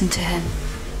have listened to him.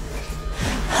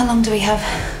 How long do we have?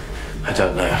 I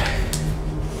don't know.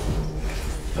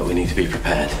 But we need to be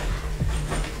prepared.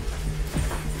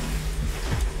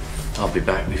 I'll be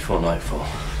back before nightfall.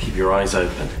 Keep your eyes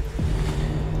open.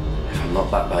 If I'm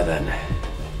not back by then,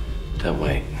 don't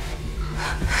wait.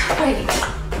 Wait.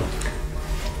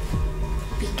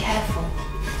 Be careful.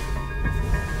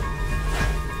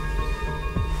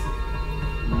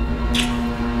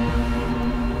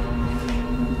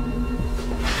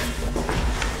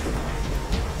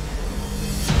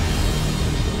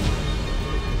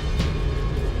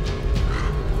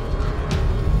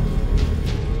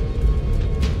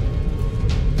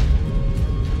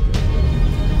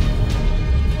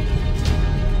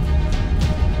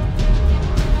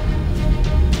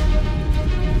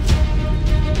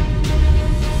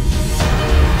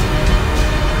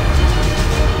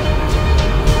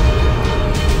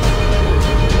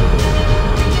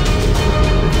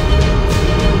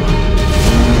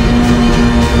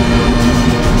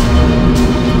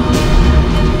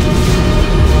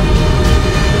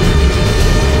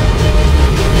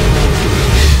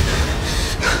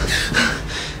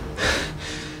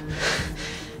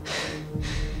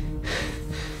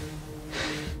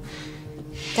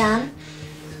 Dan?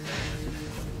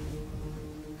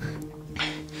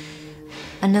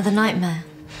 Another nightmare?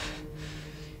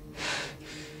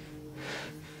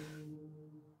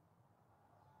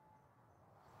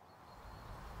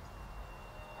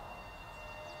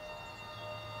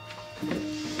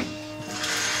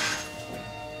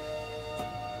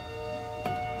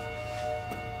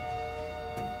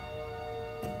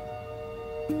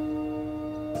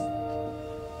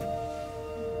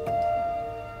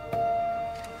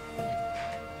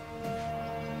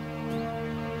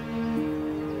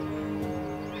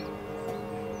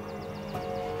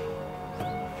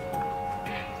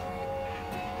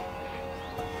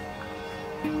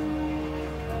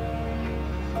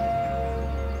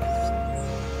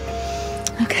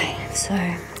 So,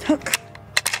 hook,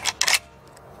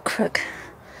 crook,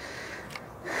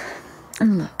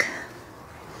 and look.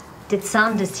 Did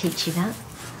Sanders teach you that?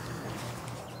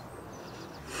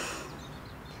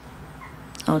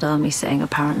 Old army saying,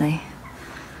 apparently.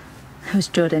 I was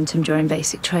drilled into him during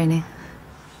basic training.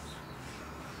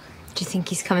 Do you think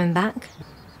he's coming back?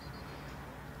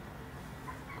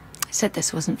 He said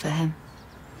this wasn't for him.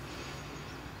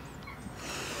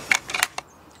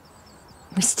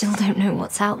 We still don't know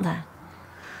what's out there.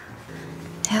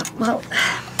 Yeah, well,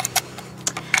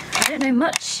 I don't know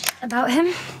much about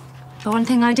him. But one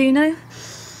thing I do know,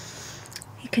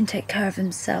 he can take care of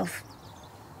himself.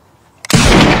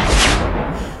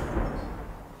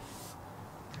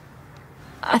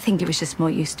 I think he was just more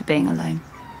used to being alone.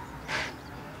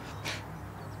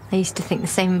 I used to think the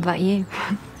same about you.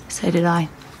 So did I.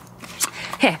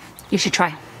 Here, you should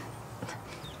try.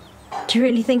 Do you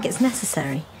really think it's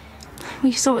necessary?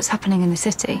 Well, you saw what's happening in the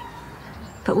city.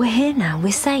 But we're here now,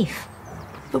 we're safe.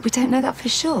 But we don't know that for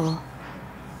sure.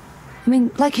 I mean,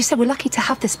 like you said, we're lucky to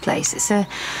have this place. It's a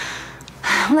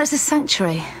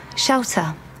sanctuary,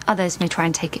 shelter. Others may try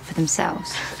and take it for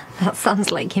themselves. That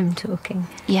sounds like him talking.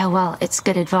 Yeah, well, it's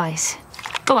good advice.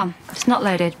 Go on, it's not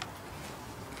loaded.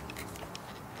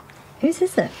 Whose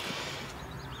is it?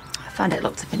 I found it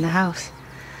locked up in the house.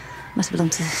 Must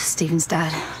belong to Stephen's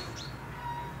dad.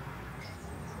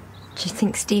 Do you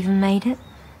think Stephen made it?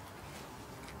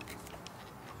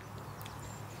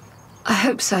 I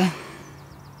hope so.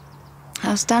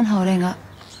 How's Dan holding up?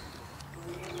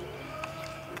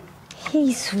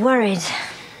 He's worried,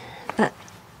 but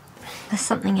there's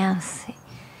something else.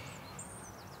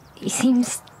 He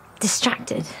seems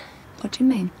distracted. What do you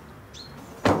mean?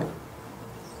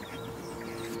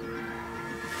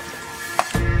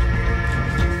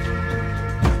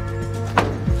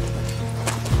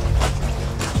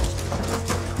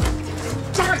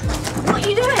 Dan, what are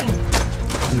you doing?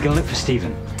 I'm gonna look for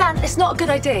Stephen. Dan, it's not a good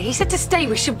idea. He said to stay,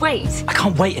 we should wait. I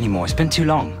can't wait anymore, it's been too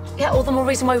long. Yeah, all the more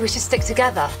reason why we should stick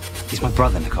together. He's my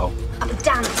brother, Nicole.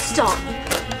 Dan, stop.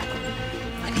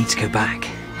 I need to go back.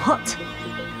 What?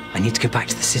 I need to go back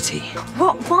to the city.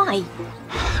 What? Why?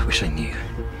 I wish I knew.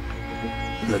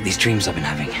 Look, these dreams I've been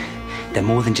having, they're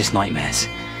more than just nightmares.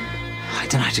 I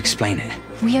don't know how to explain it.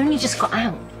 We only just got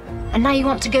out, and now you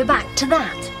want to go back to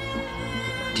that?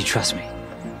 Do you trust me?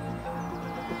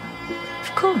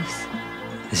 Of course.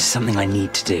 This is something I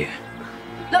need to do.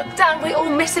 Look, Dan, we all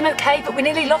miss him, okay? But we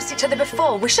nearly lost each other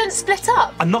before. We shouldn't split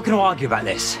up. I'm not going to argue about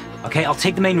this, okay? I'll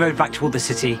take the main road back toward the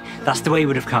city. That's the way he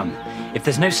would have come. If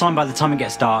there's no sign by the time it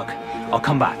gets dark, I'll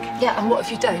come back. Yeah, and what if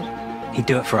you don't? He'd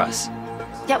do it for us.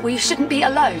 Yeah, well, you shouldn't be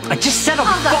alone. I just said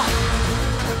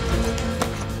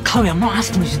Chloe, I'm not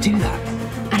asking you to do that.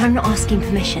 And I'm not asking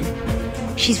permission.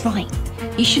 She's right.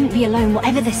 You shouldn't be alone,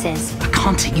 whatever this is. I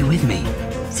can't take you with me.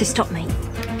 So stop me.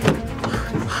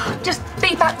 Just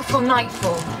be back before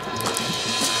nightfall.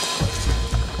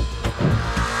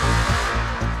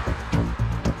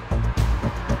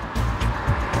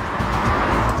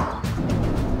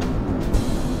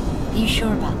 Are you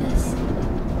sure about this?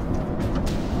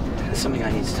 There's something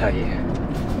I need to tell you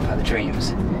about the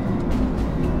dreams.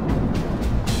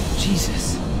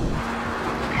 Jesus.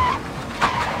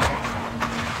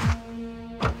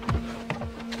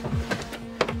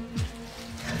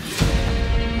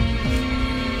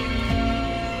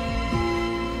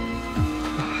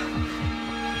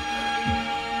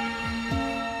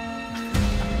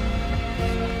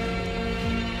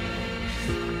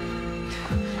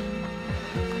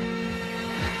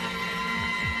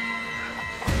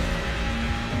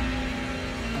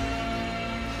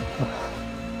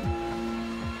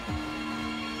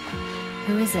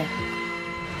 Who is it?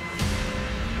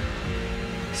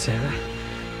 Sarah?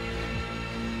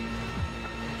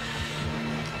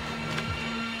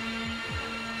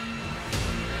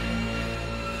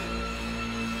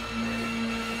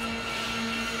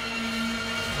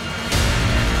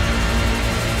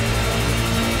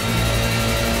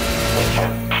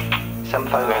 Some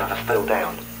photographs are still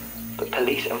down, but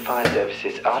police and fire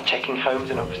services are checking homes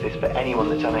and offices for anyone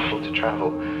that's unable to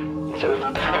travel. So if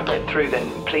you can't get through, then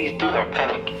please do not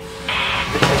panic.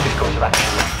 The safest course of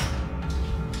action.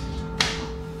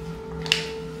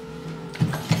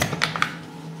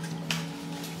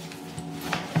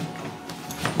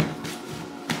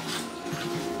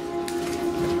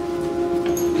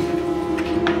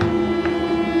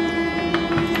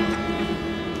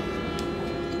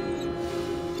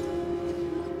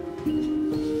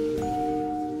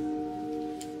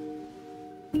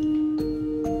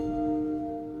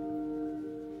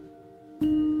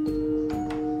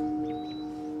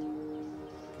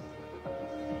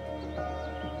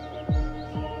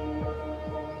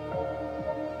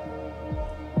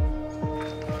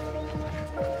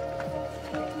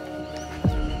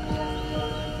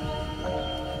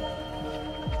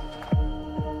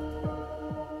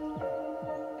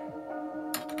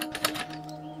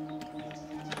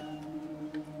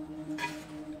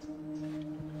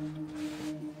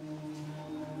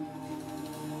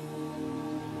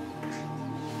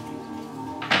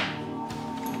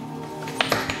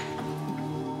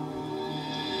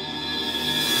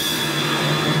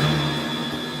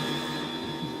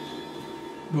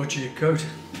 much of your coat.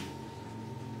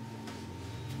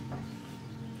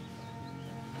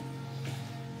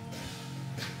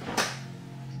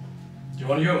 Do you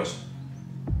want yours?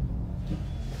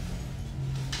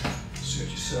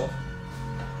 Suit yourself.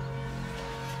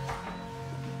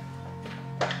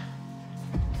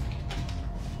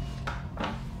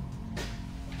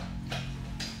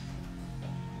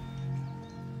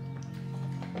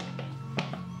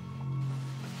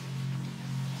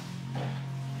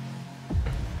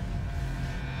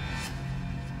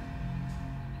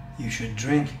 You should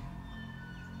drink.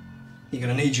 You're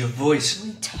gonna need your voice.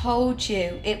 We told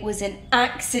you it was an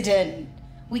accident.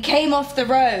 We came off the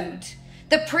road.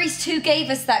 The priest who gave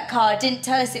us that car didn't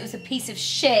tell us it was a piece of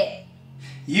shit.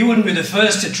 You wouldn't be the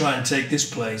first to try and take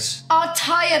this place. Our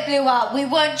tyre blew out. We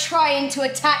weren't trying to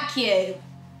attack you.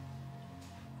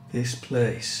 This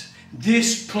place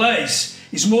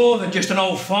is more than just an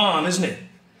old farm, isn't it?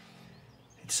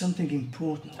 It's something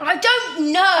important. I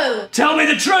don't know. Tell me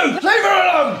the truth! Leave her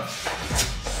alone!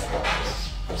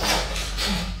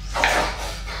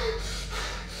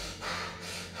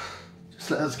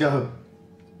 Just let us go.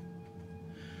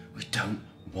 We don't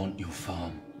want your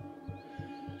farm.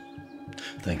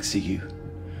 Thanks to you,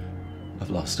 I've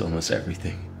lost almost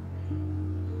everything.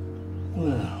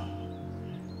 Well,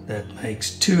 that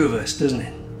makes two of us, doesn't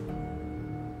it?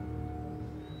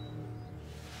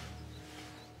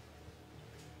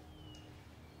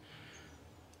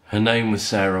 Her name was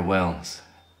Sarah Wells.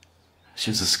 She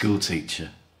was a school teacher.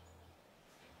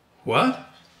 What?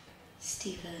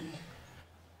 Stephen.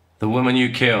 The woman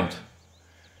you killed.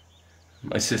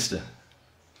 My sister.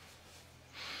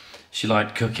 She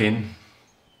liked cooking,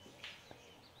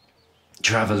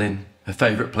 travelling. Her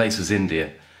favourite place was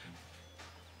India.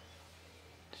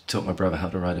 She taught my brother how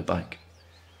to ride a bike.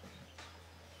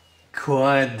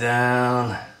 Quiet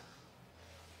down.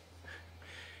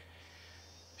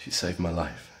 She saved my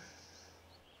life.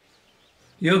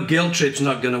 Your guilt trip's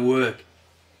not gonna work.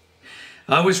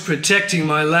 I was protecting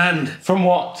my land. From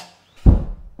what?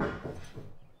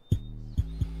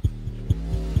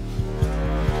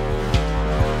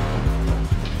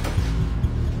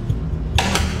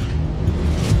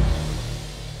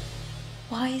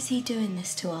 Why is he doing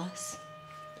this to us?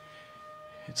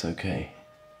 It's okay.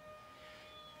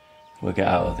 We'll get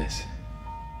out of this.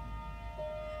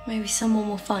 Maybe someone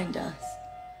will find us.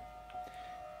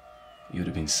 You would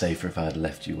have been safer if I had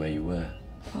left you where you were.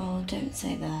 Oh, don't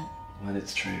say that. Well,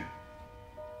 it's true.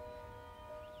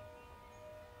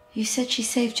 You said she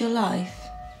saved your life.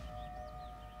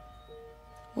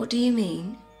 What do you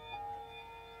mean?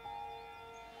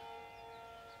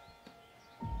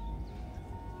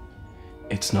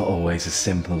 It's not always as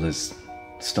simple as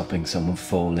stopping someone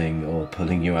falling or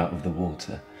pulling you out of the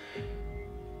water.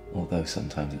 Although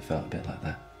sometimes it felt a bit like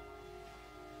that.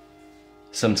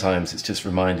 Sometimes it's just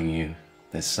reminding you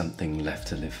there's something left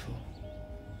to live for.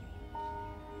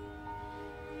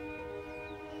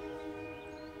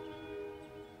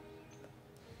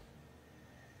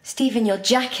 Stephen, your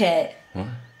jacket. What?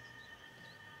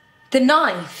 The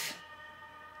knife.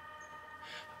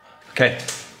 Okay.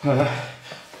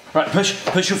 Right,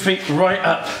 push your feet right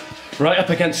up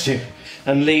against you,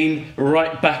 and lean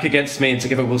right back against me, and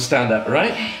together we'll stand up,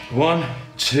 right? 1,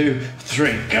 2,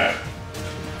 3, go.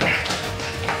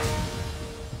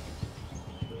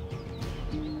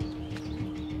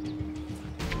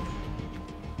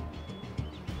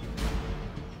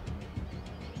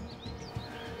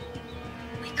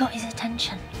 We got his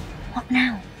attention. What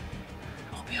now?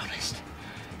 I'll be honest,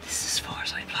 this is as far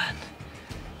as I planned.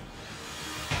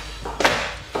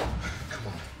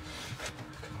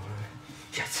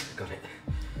 Yes, got it.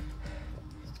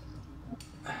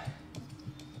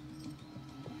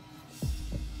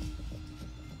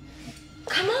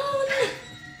 Come on!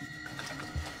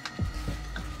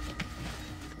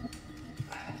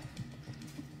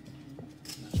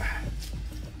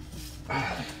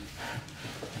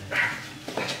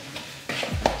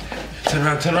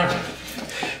 Turn around.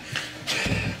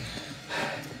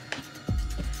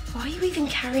 Why are you even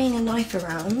carrying a knife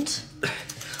around?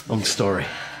 Long story.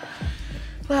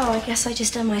 Well, I guess I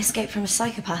just done my escape from a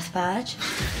psychopath badge.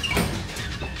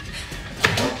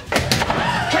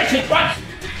 Tracy, run!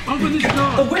 Open this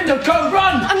door! The window, go,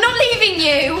 run! I'm not leaving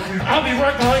you! I'll be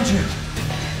right behind you.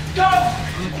 Go!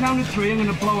 On the count of 3, I'm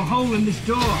gonna blow a hole in this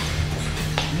door.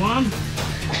 1,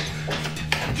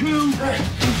 2, 3.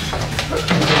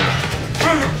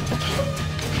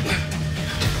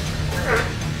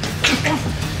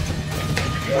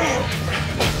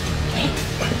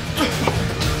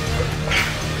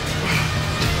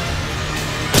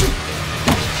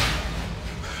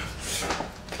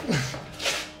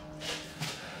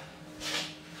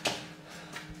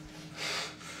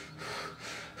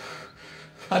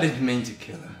 I didn't mean to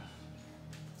kill her.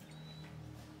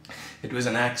 It was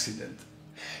an accident.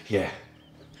 Yeah.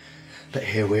 But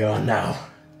here we are now.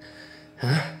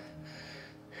 Huh?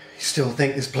 You still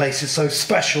think this place is so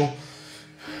special?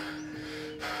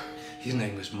 His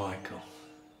name was Michael.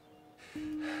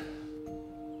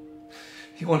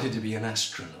 He wanted to be an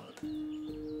astronaut.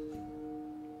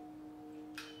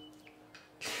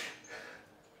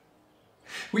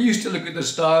 We used to look at the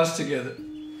stars together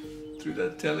through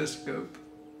that telescope.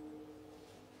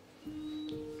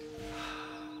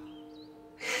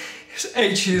 He was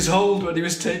 8 years old when he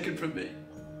was taken from me.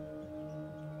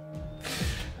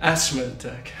 Asthma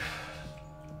attack.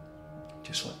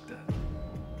 Just like that.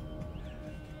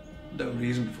 No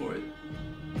reason for it.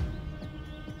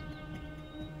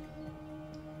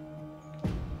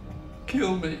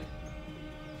 Kill me.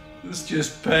 It's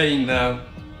just pain now.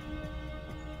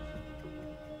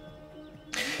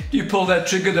 You pull that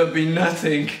trigger, there'll be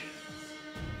nothing.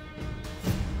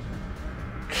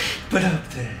 But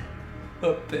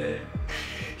up there,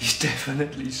 is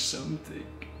definitely something.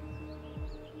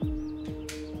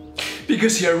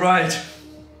 Because you're right.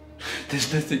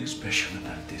 There's nothing special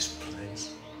about this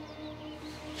place.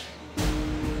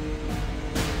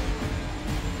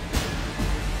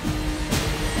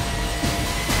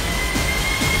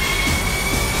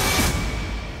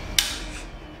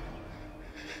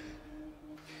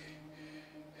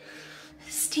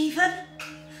 Stephen?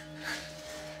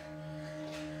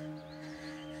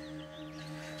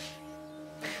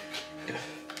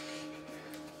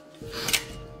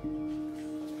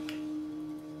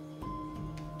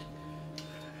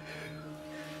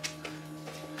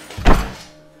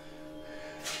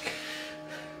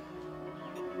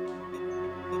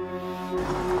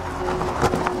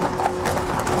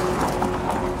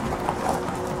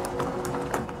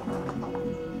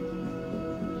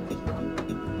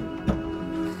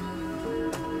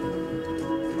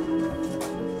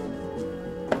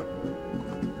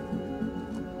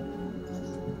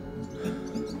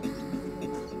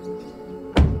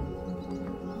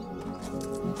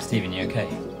 Stephen, you okay?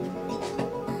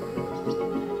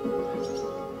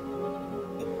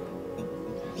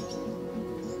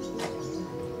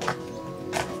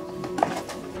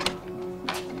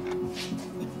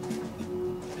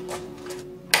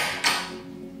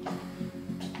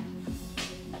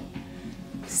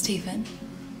 Stephen?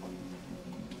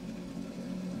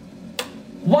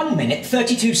 1 minute,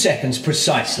 32 seconds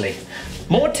precisely.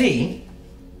 More tea?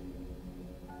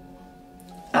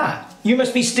 Ah, you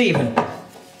must be Stephen.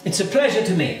 It's a pleasure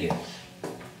to meet you.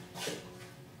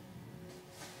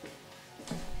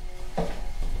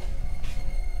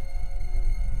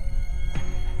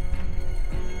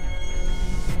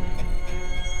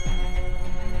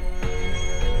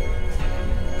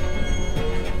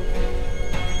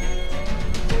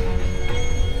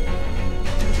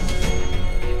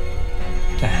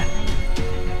 Dad.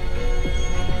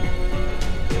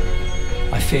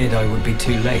 I feared I would be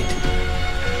too late.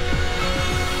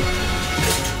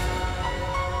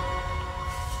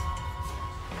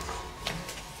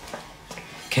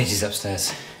 Katie's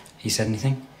upstairs. He said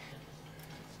anything?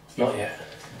 Not yet.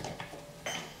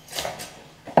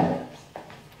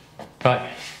 Right,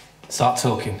 start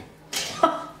talking.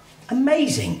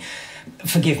 Amazing.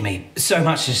 Forgive me, so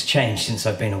much has changed since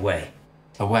I've been away.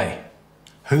 Away?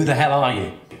 Who the hell are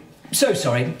you? So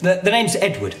sorry. The name's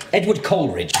Edward. Edward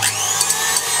Coleridge.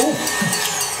 Oh.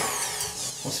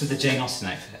 What's with the Jane Austen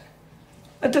outfit?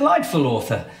 A delightful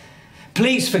author.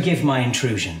 Please forgive my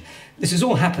intrusion. This has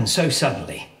all happened so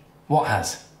suddenly. What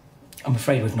has? I'm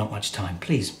afraid we've not much time.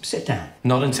 Please, sit down.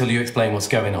 Not until you explain what's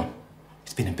going on.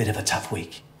 It's been a bit of a tough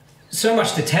week. So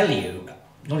much to tell you.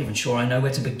 Not even sure I know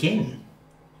where to begin.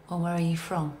 Well, where are you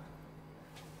from?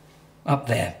 Up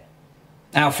there.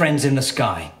 Our friends in the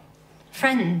sky.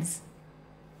 Friends?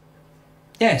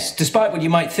 Yes, despite what you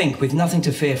might think, we've nothing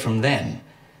to fear from them.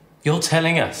 You're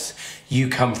telling us you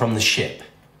come from the ship?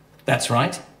 That's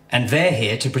right. And they're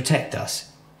here to protect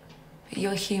us. But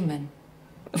you're human.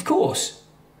 Of course.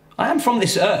 I am from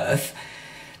this Earth.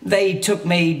 They took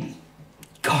me...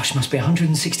 Gosh, must be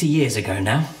 160 years ago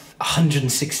now.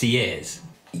 160 years?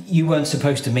 You weren't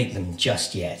supposed to meet them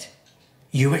just yet.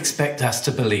 You expect us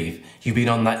to believe you've been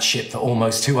on that ship for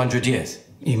almost 200 years?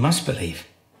 You must believe.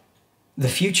 The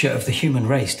future of the human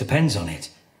race depends on it.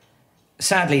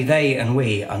 Sadly, they and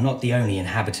we are not the only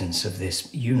inhabitants of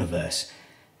this universe.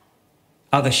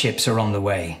 Other ships are on the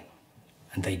way,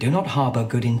 and they do not harbour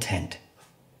good intent.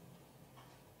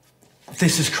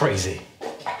 This is crazy.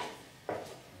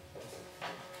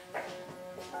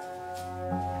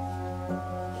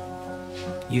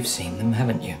 You've seen them,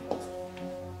 haven't you?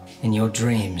 In your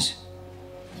dreams.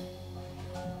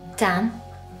 Dan?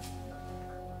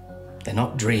 They're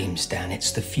not dreams, Dan.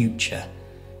 It's the future.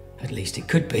 At least it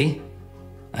could be,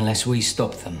 unless we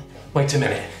stop them. Wait a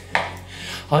minute.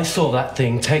 I saw that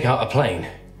thing take out a plane.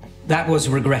 That was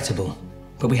regrettable,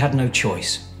 but we had no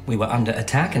choice. We were under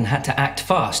attack and had to act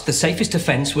fast. The safest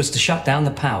defense was to shut down the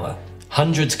power.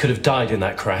 Hundreds could have died in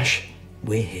that crash.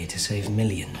 We're here to save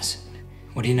millions.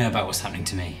 What do you know about what's happening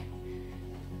to me?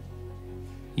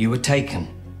 You were taken,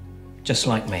 just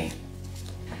like me.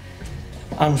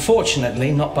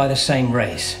 Unfortunately, not by the same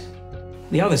race.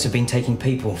 The others have been taking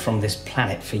people from this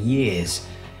planet for years,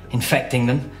 infecting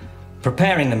them,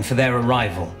 preparing them for their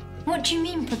arrival. What do you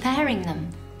mean, preparing them?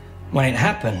 When it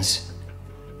happens,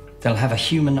 they'll have a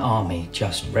human army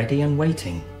just ready and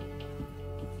waiting.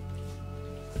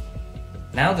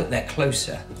 Now that they're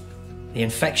closer, the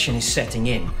infection is setting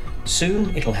in.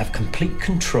 Soon it'll have complete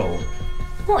control.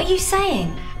 What are you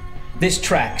saying? This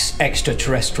tracks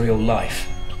extraterrestrial life.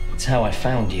 It's how I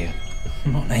found you.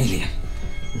 I'm not an alien.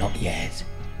 Not yet.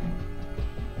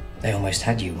 They almost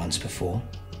had you once before,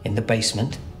 in the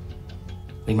basement.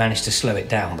 We managed to slow it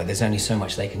down, but there's only so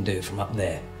much they can do from up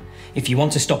there. If you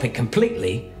want to stop it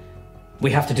completely, we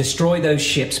have to destroy those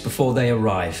ships before they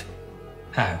arrive.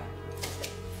 How?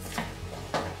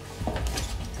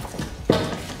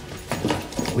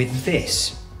 With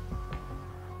this.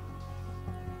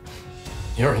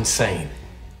 You're insane.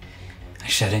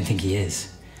 Actually, I don't think he is.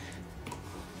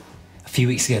 A few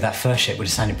weeks ago, that first ship would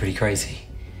have sounded pretty crazy.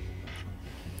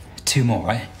 2 more,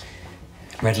 right?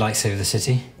 Red lights over the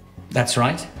city? That's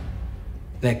right.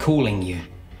 They're calling you.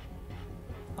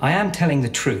 I am telling the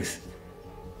truth.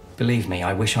 Believe me,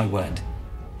 I wish I weren't.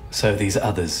 So these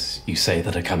others, you say,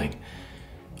 that are coming,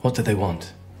 what do they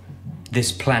want?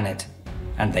 This planet,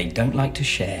 and they don't like to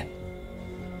share.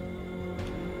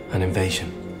 An invasion.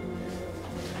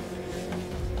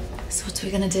 So what are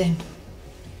we gonna do?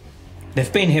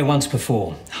 They've been here once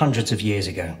before, hundreds of years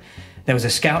ago. There was a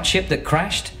scout ship that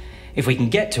crashed. If we can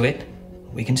get to it,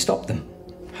 we can stop them.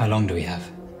 How long do we have?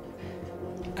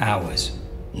 Hours,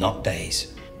 not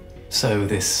days. So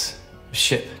this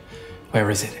ship, where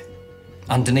is it?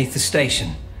 Underneath the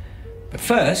station. But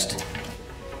first,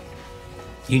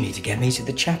 you need to get me to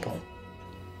the chapel.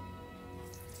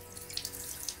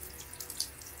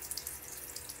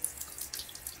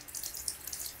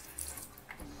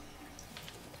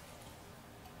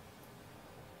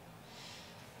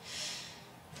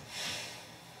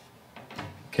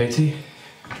 Katie?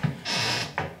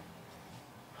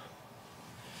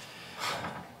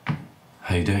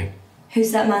 How you doing?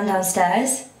 Who's that man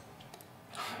downstairs?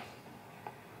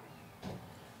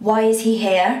 Why is he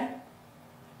here?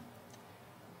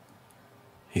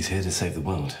 He's here to save the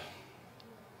world.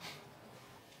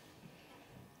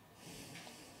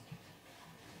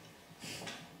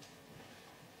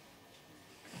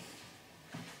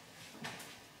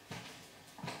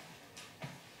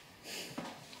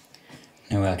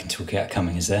 No way I can talk you out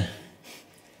coming, is there?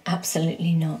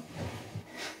 Absolutely not.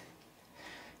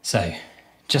 So,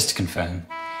 just to confirm,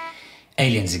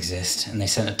 aliens exist, and they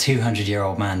sent a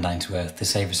 200-year-old man down to Earth to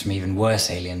save us from even worse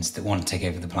aliens that want to take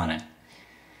over the planet.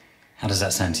 How does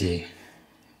that sound to you?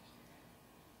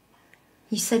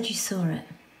 You said you saw it.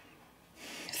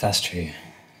 If that's true,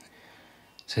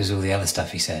 so is all the other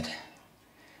stuff he said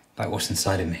about what's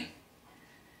inside of me.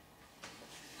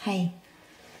 Hey,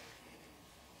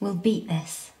 we'll beat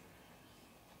this.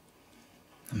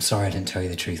 I'm sorry I didn't tell you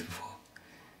the truth before.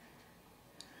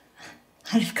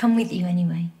 I'd have come with you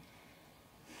anyway.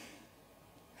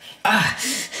 Ah!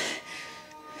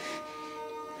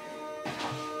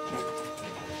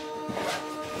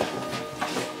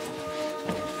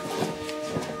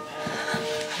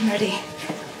 I'm ready.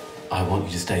 I want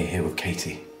you to stay here with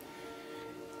Katie.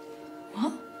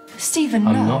 What? Stephen,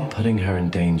 I'm no. not putting her in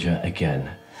danger again.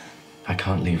 I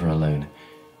can't leave her alone.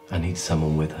 I need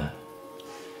someone with her.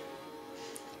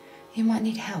 You might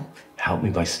need help. Help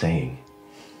me by staying.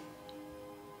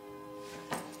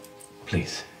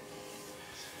 Please.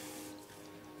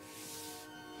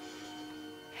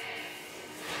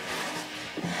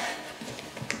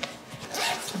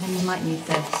 Then you might need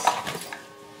this.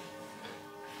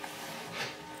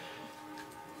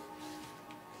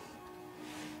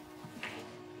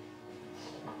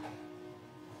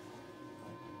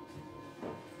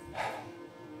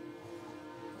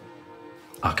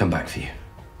 I'll come back for you.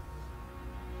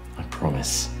 I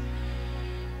promise.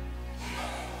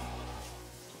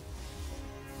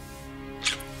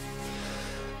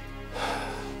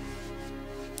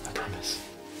 I promise.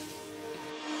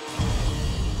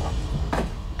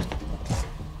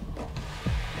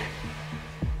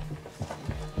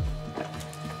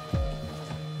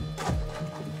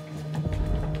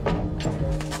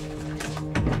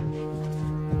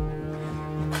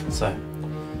 So,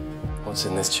 what's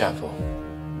in this chapel?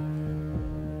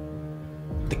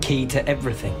 The key to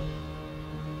everything.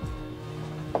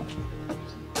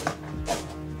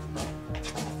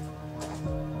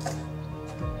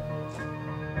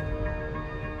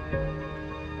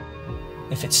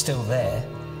 If it's still there,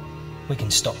 we can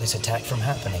stop this attack from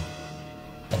happening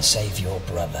and save your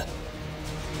brother.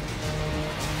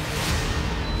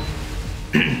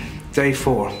 Day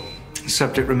 4. The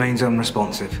subject remains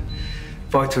unresponsive.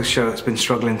 Vitals show it's been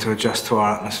struggling to adjust to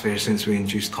our atmosphere since we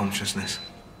induced consciousness.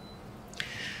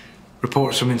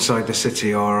 Reports from inside the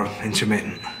city are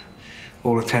intermittent.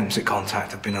 All attempts at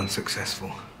contact have been unsuccessful.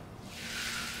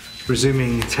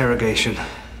 Resuming interrogation.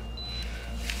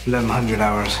 1100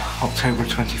 hours, October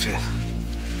 25th.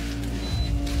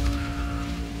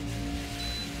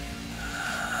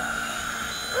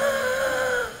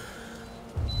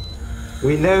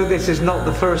 We know this is not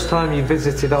the first time you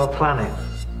visited our planet.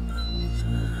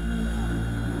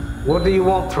 What do you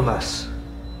want from us?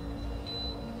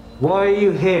 Why are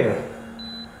you here?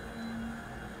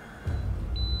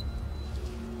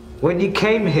 When you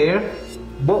came here,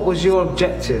 what was your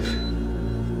objective?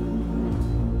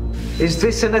 Is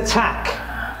this an attack?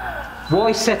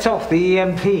 Why set off the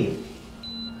EMP?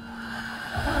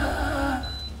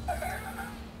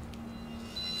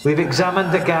 We've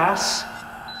examined the gas.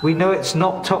 We know it's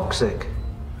not toxic.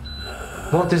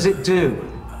 What does it do?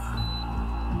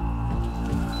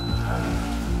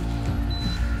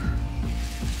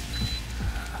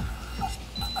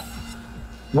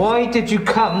 Why did you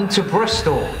come to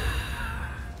Bristol?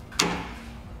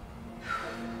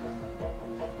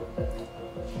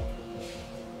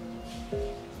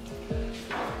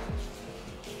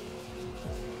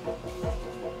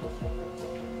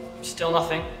 Still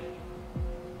nothing.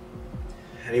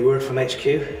 Any word from HQ?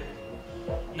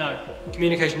 No.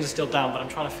 Communications are still down, but I'm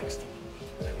trying to fix them.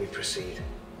 Then we proceed.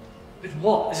 With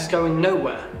what? This is going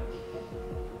nowhere.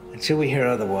 Until we hear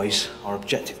otherwise, our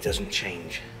objective doesn't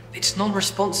change. It's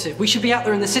non-responsive. We should be out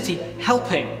there in the city,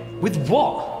 helping. With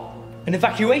what? An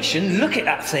evacuation? Look at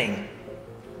that thing!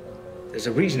 There's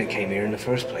a reason it came here in the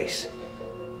first place.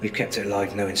 We've kept it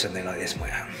alive knowing something like this might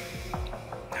happen.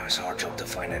 Now it's our job to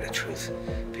find out the truth,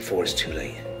 before it's too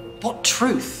late. What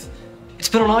truth? It's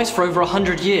been on ice for over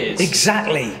 100 years.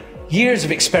 Exactly! Years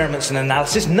of experiments and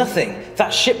analysis, nothing.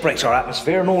 That ship breaks our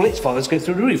atmosphere and all its fires go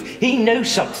through the roof. He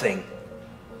knows something.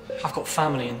 I've got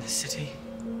family in this city.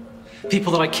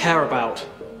 People that I care about.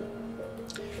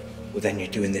 Well, then you're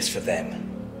doing this for them.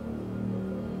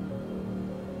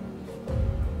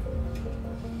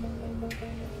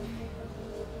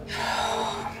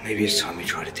 Maybe it's time we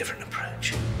tried a different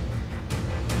approach.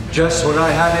 Just what I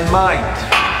had in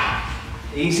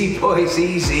mind. Easy, boys,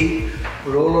 easy.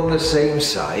 We're all on the same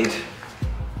side.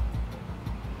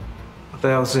 What the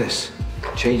hell's this?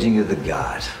 Changing of the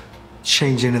guard.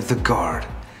 Changing of the guard?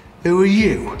 Who are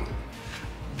you?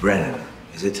 Brennan,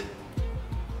 is it?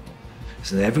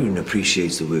 Listen, everyone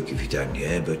appreciates the work of you down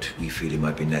here, but we feel it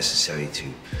might be necessary to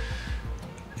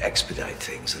expedite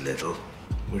things a little.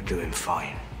 We're doing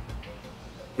fine.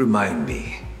 Remind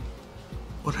me,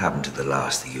 what happened to the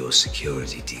last of your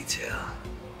security detail?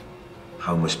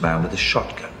 Homeless man with a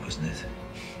shotgun, wasn't it?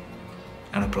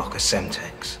 And a block of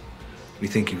Semtex. We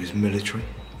think he was military.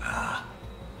 Ah.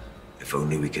 If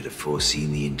only we could have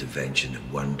foreseen the intervention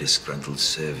of one disgruntled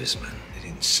serviceman. They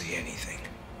didn't see anything.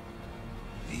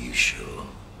 Are you sure?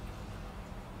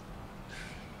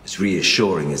 As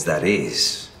reassuring as that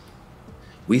is,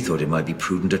 we thought it might be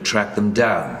prudent to track them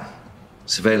down.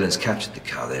 Surveillance captured the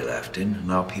car they left in,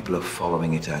 and our people are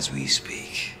following it as we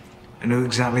speak. And who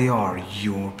exactly are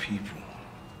your people?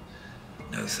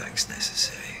 No thanks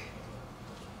necessary.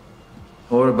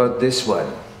 Or about this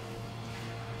one?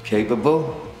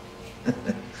 Capable?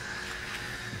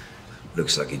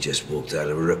 Looks like he just walked out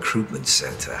of a recruitment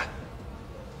center.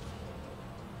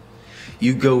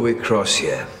 You go with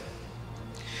Crosshair.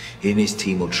 He and his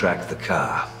team will track the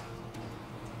car.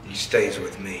 He stays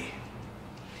with me.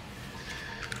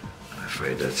 I'm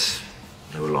afraid that's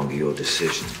no longer your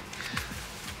decision.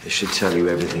 This should tell you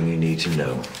everything you need to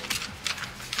know.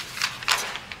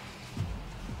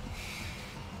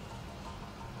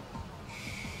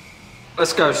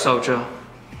 Let's go, soldier.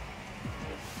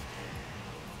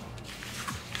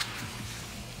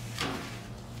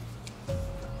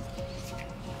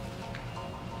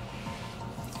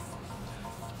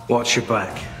 Watch your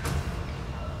back.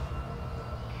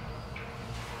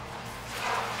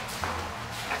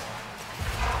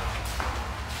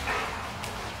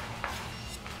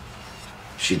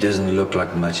 She doesn't look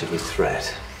like much of a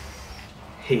threat.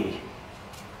 He.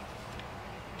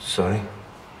 Sorry?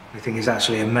 We think he's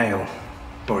actually a male.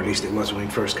 Or at least it was when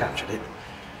we first captured it.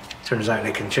 Turns out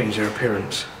they can change their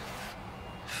appearance.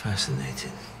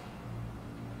 Fascinating.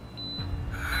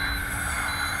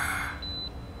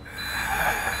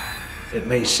 It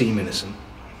may seem innocent,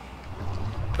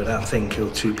 but that thing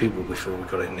killed 2 people before we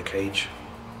got it in the cage.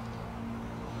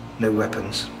 No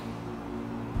weapons.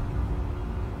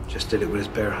 Just did it with his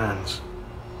bare hands.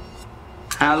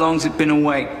 How long's it been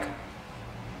awake?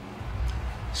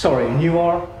 Sorry, and you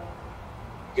are?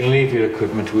 You can leave your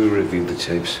equipment, we'll review the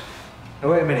tapes.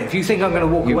 Now, wait a minute, if you think I'm going to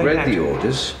walk away... You read now... the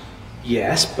orders?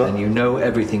 Yes, but... And you know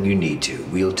everything you need to.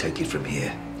 We'll take it from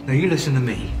here. Now, you listen to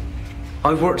me.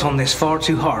 I've worked on this far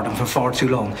too hard and for far too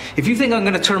long. If you think I'm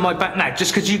going to turn my back now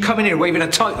just because you come in here waving a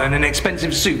title and an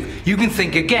expensive suit, you can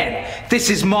think again. This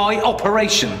is my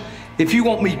operation. If you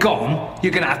want me gone,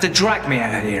 you're going to have to drag me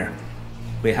out of here.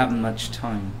 We haven't much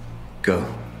time. Go.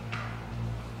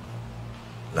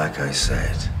 Like I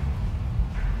said,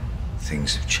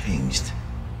 things have changed.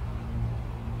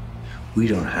 We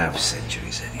don't have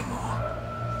centuries anymore.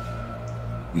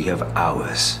 We have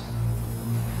hours.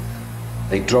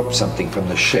 They dropped something from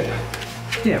the ship.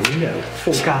 Yeah, we know.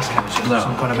 4 gas canister. No.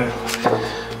 Some kind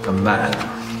of A man.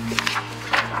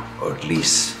 Or at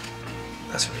least,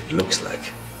 that's what it looks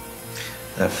like.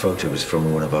 That photo was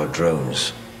from one of our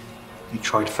drones. You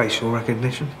tried facial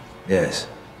recognition? Yes.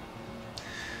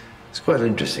 It's quite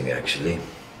interesting, actually.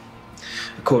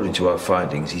 According to our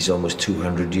findings, he's almost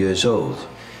 200 years old.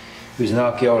 He was an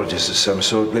archaeologist of some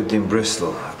sort, lived in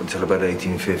Bristol up until about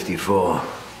 1854.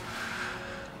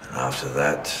 And after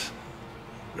that,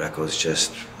 records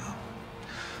just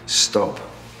stop.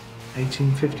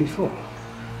 1854?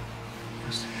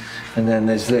 And then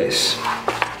there's this.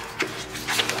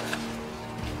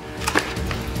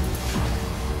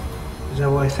 Is that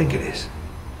what I think it is?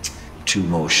 2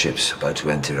 more ships about to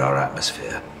enter our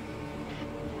atmosphere.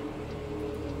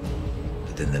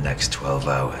 Within the next 12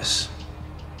 hours.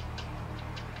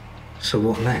 So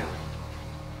what now?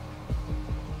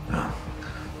 Well,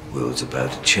 the world's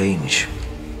about to change.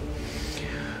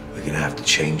 We're gonna have to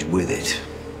change with it.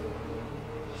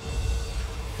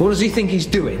 What does he think he's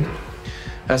doing?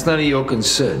 That's none of your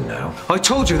concern now. I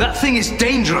told you, that thing is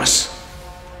dangerous!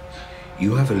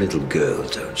 You have a little girl,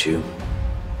 don't you?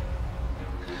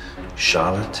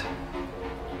 Charlotte?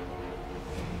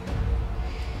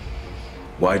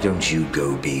 Why don't you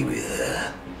go be with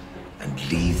her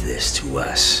and leave this to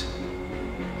us?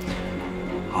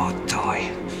 I'll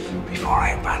die before I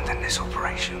abandon this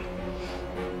operation.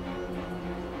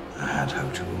 I had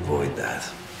hoped to avoid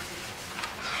that.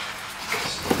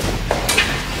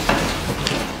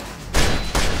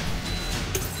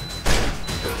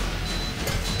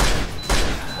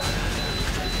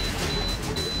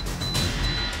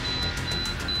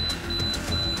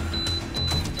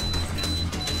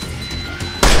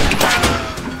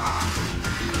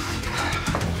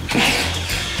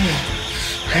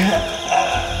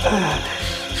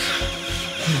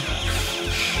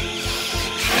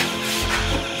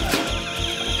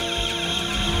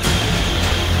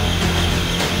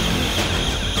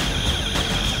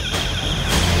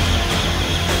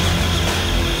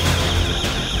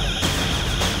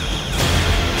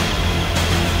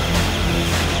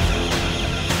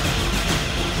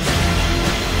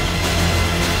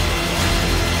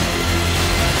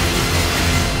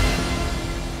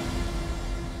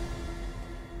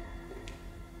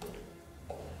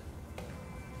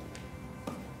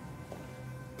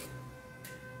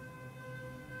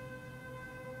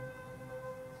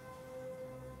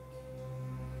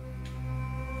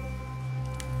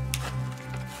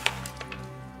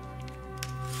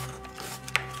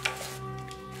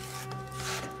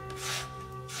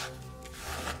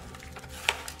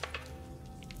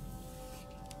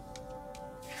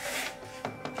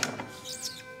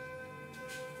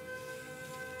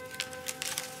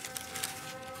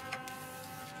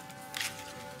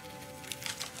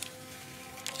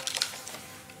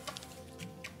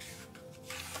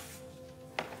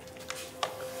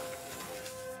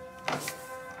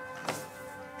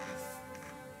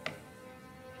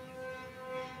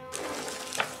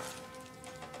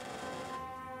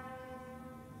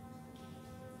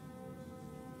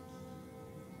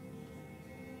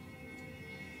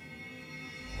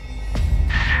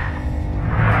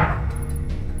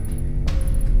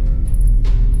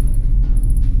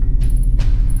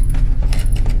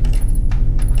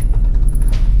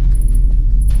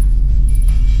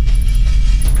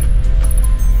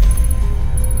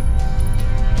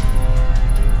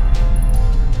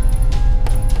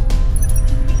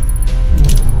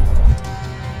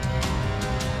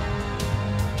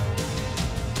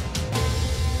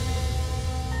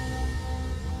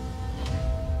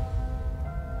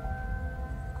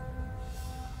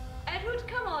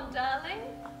 darling.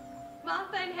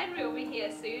 Martha and Henry will be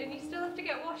here soon, and you still have to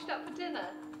get washed up for dinner.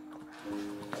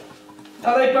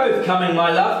 Are they both coming,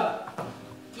 my love?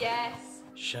 Yes,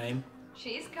 Shame.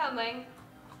 she's coming.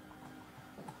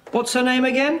 What's her name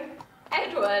again?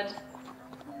 Edward.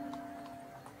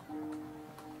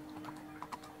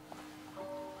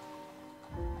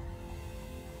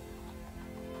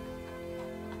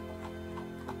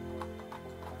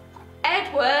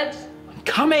 Edward!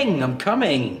 I'm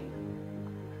coming.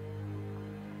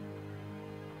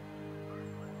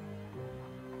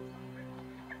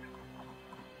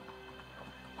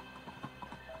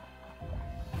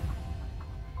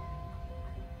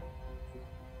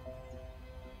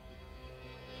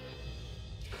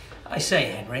 I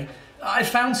say, Henry, I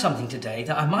found something today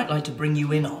that I might like to bring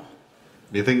you in on.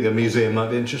 You think the museum might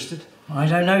be interested? I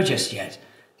don't know just yet.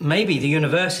 Maybe the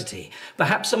university.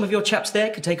 Perhaps some of your chaps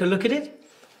there could take a look at it?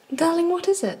 Darling, what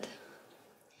is it?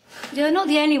 You're not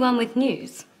the only one with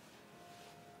news.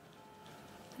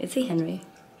 Is he, Henry?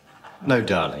 No,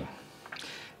 darling.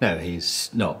 No, he's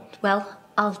not. Well,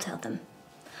 I'll tell them.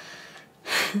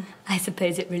 I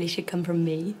suppose it really should come from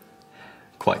me.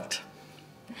 Quite.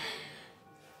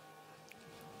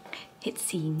 It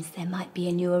seems there might be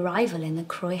a new arrival in the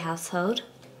Croy household.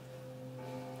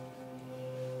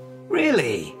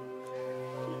 Really?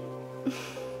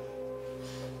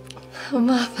 Oh,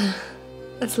 Martha,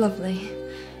 that's lovely.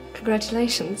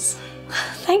 Congratulations.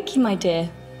 Thank you, my dear.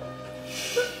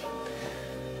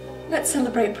 Let's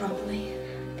celebrate properly.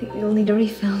 I think we all need a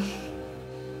refill.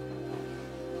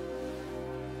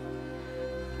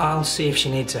 I'll see if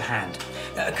she needs a hand.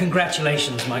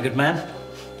 Congratulations, my good man.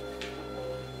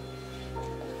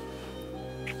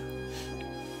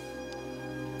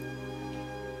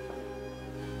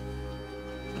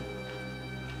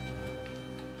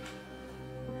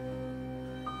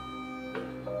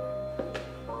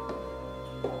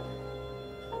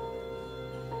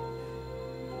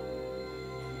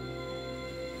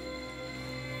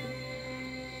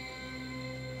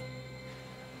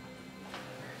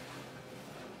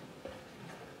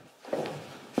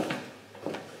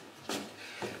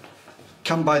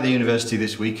 Come by the university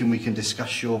this week and we can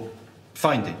discuss your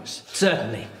findings.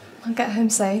 Certainly. I'll get home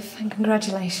safe, and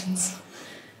congratulations.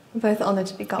 We're both honoured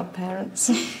to be godparents.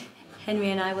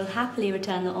 Henry and I will happily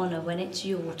return the honour when it's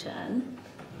your turn.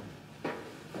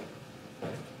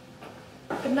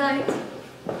 Good night.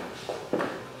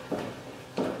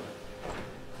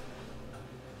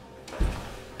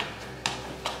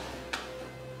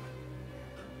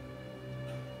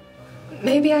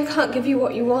 Maybe I can't give you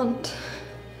what you want.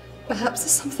 Perhaps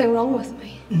there's something wrong with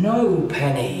me. No,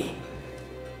 Penny.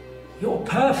 You're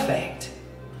perfect.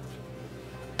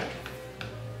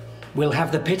 We'll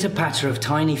have the pitter-patter of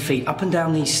tiny feet up and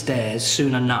down these stairs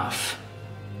soon enough.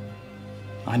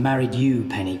 I married you,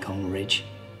 Penny Coleridge.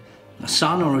 A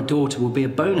son or a daughter will be a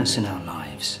bonus in our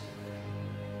lives.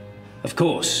 Of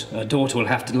course, a daughter will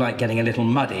have to like getting a little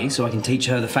muddy so I can teach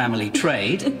her the family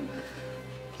trade.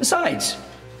 Besides,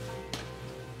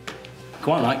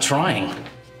 quite like trying.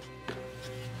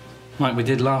 Like we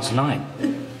did last night.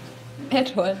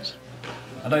 Edward.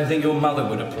 I don't think your mother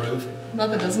would approve.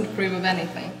 Mother doesn't approve of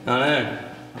anything. I know.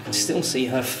 I can still see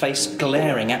her face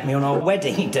glaring at me on our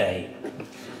wedding day.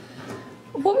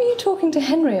 What were you talking to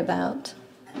Henry about?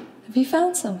 Have you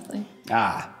found something?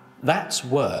 Ah, that's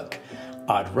work.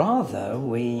 I'd rather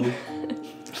we...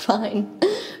 Fine,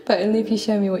 but only if you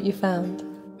show me what you found.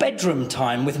 Bedroom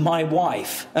time with my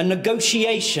wife. A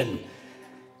negotiation.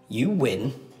 You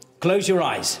win. Close your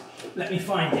eyes. Let me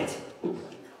find it.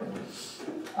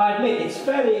 I admit, it's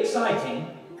fairly exciting.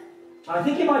 I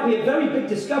think it might be a very big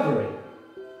discovery.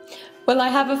 Will I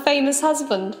have a famous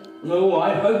husband? Oh,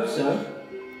 I hope so.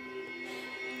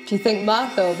 Do you think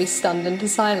Martha will be stunned into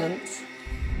silence?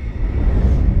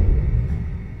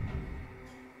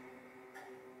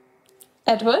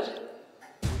 Edward?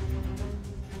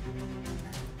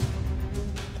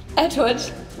 Edward?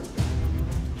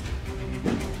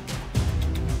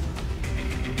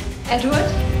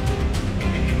 Edward?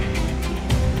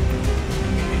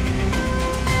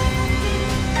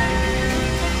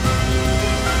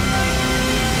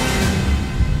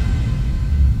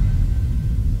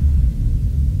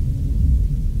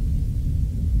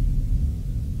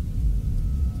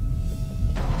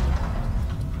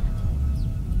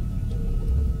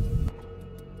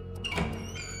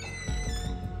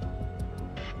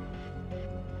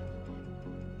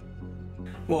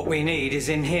 What we need is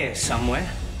in here somewhere.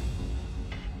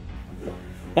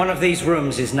 One of these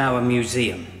rooms is now a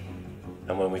museum.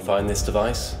 And when we find this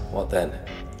device, what then?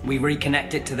 We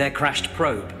reconnect it to their crashed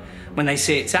probe. When they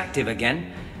see it's active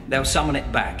again, they'll summon it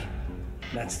back.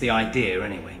 That's the idea,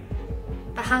 anyway.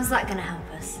 But how's that going to help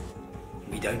us?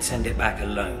 We don't send it back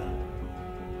alone.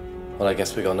 Well, I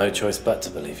guess we got no choice but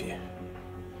to believe you.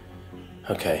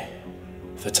 Okay.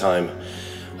 For time,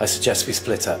 I suggest we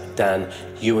split up. Dan,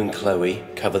 you and Chloe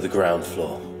cover the ground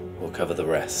floor. We'll cover the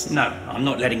rest. No, I'm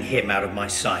not letting him out of my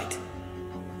sight.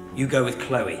 You go with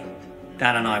Chloe.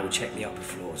 Dan and I will check the upper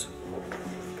floors.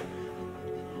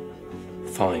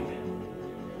 Fine.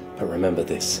 But remember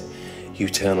this. You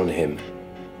turn on him,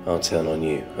 I'll turn on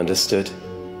you. Understood?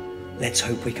 Let's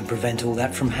hope we can prevent all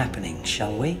that from happening,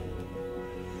 shall we?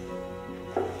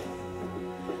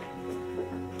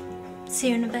 See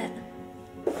you in a bit.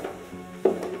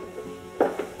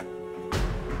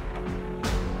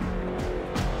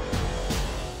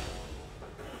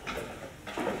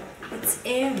 It's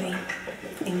eerie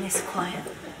being this quiet.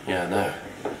 Yeah, I know.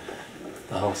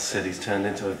 The whole city's turned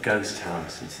into a ghost town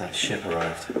since that ship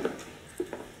arrived.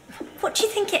 What do you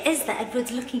think it is that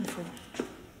Edward's looking for?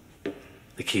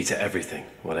 The key to everything,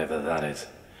 whatever that is.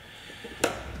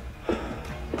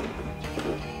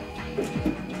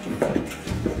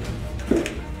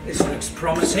 This looks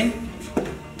promising.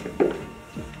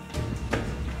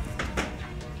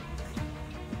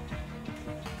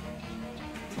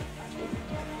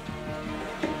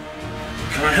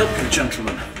 Can I help you,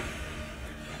 gentlemen?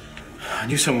 I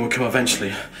knew someone would come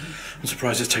eventually. I'm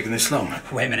surprised it's taken this long.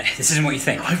 Wait a minute, this isn't what you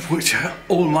think. I've worked here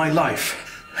all my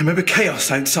life. I remember chaos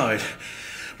outside.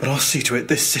 But I'll see to it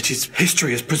this city's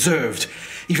history is preserved,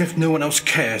 even if no one else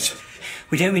cares.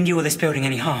 We don't mean you or this building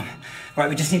any harm. All right,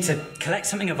 we just need to collect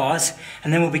something of ours,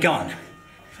 and then we'll be gone.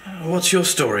 What's your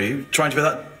story? You trying to be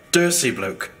that Darcy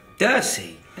bloke?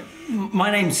 Darcy?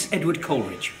 My name's Edward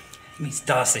Coleridge. It means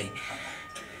Darcy.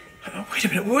 Wait a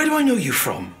minute, where do I know you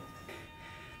from?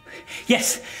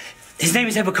 Yes, his name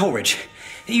is Edward Coleridge.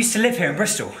 He used to live here in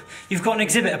Bristol. You've got an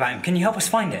exhibit about him. Can you help us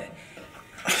find it?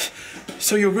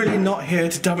 So you're really not here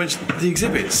to damage the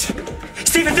exhibits?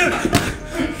 Stephen, do!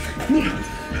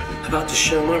 About to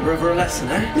show my brother a lesson,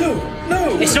 eh? No,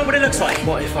 no! It's not what it looks like.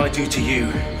 What if I do to you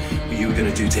what you were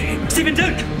going to do to him? Stephen,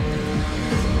 don't!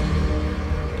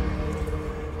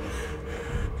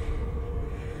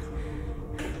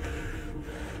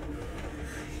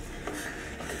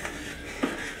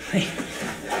 Hey.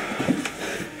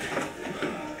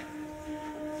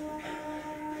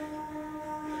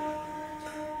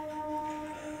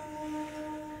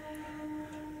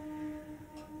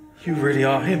 You really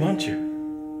are him, aren't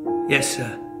you? Yes,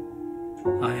 sir.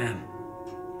 I am.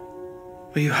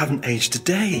 Well, you haven't aged a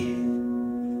day.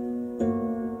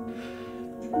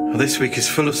 Well, this week is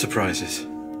full of surprises.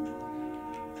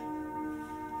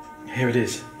 Here it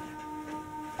is.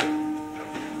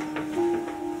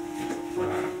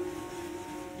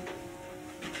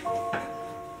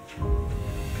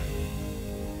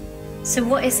 So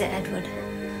what is it, Edward?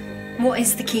 What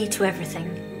is the key to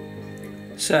everything?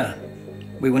 Sir,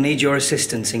 we will need your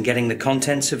assistance in getting the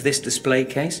contents of this display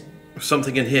case.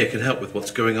 Something in here can help with what's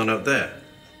going on out there.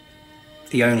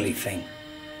 The only thing.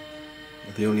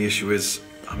 The only issue is,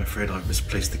 I'm afraid I've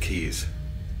misplaced the keys.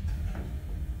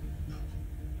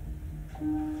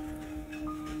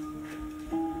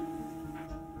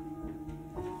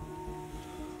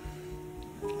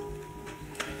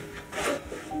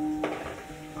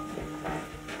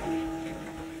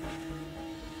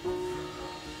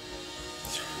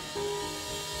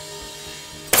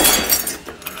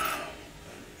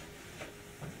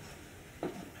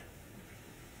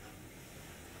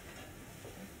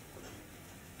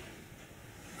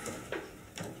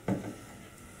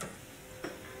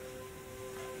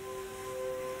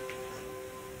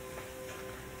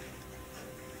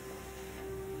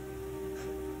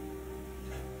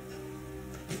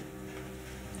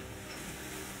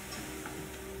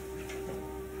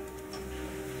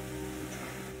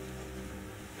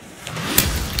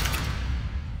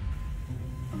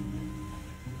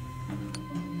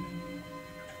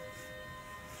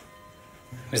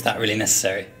 Was that really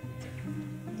necessary?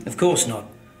 Of course not.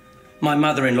 My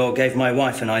mother-in-law gave my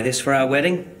wife and I this for our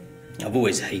wedding. I've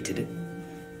always hated it.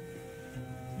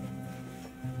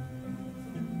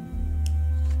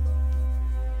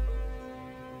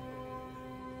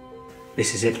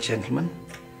 This is it, gentlemen.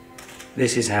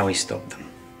 This is how we stopped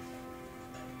them.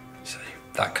 So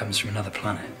that comes from another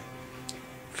planet.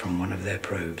 From one of their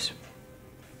probes.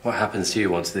 What happens to you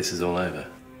once this is all over?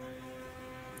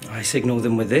 I signal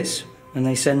them with this, and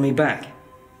they send me back.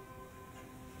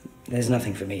 There's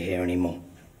nothing for me here anymore.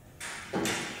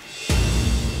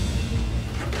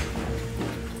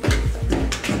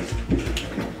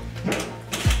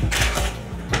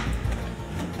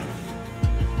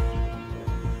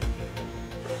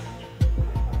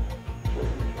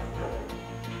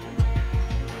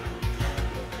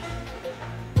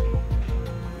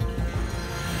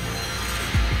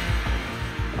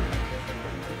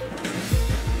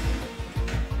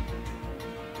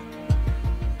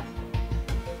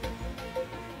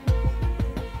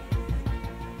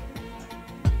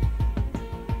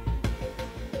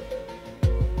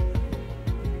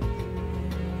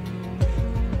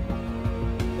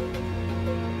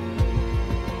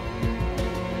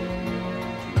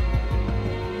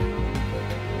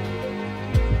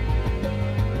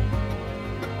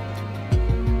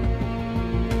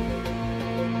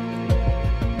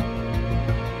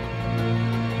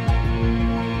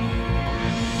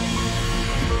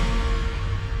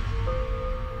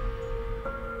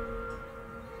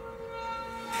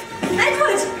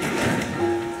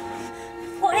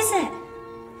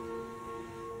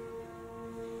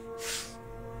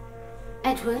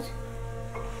 Edward?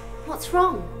 What's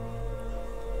wrong?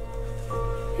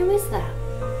 Who is that?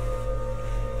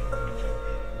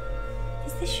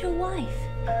 Is this your wife?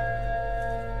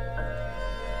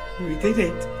 We did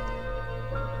it.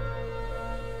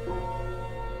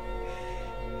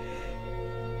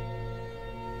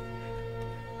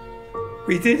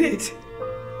 We did it.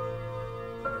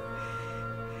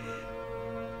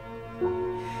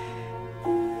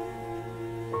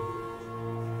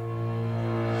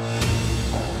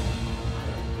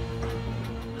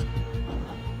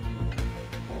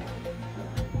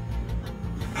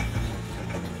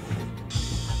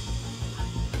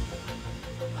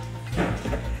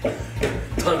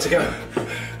 Time to go.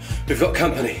 We've got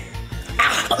company.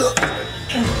 Dan!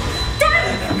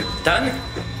 Dan?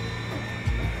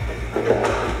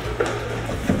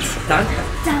 Dan?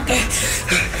 Dan! Dan!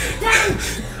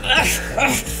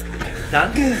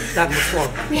 Dan? Dan, what's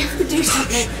wrong? We have to do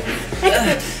something.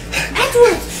 Edward!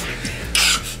 Edward!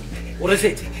 What is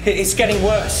it? It's getting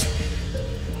worse.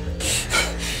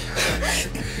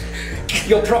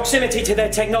 Your proximity to their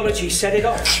technology set it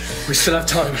off. We still have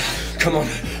time. Come on,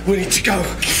 we need to go.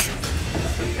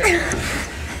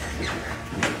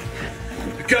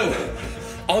 Go!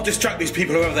 I'll distract these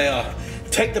people whoever they are.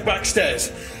 Take the back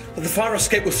stairs. The fire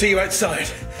escape will see you outside.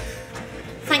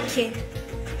 Thank you.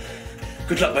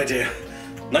 Good luck, my dear.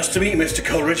 Nice to meet you, Mr.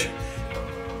 Coleridge.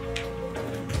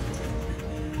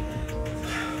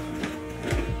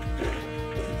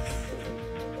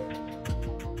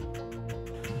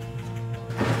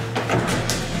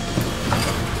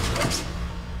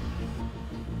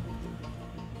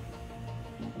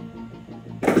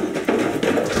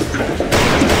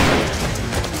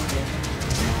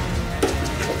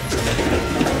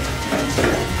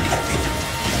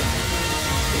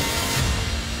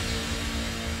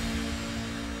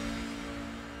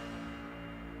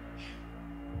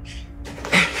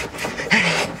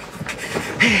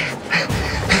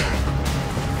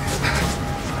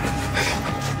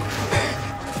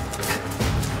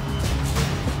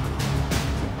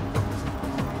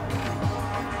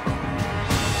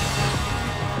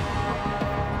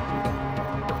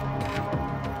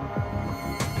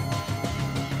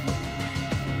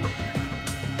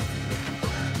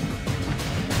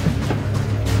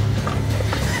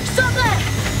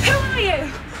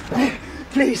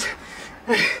 Please.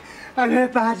 I'm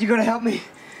hurt bad. You gotta help me.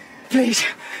 Please.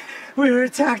 We were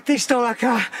attacked. They stole our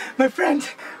car. My friend,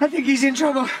 I think he's in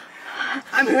trouble.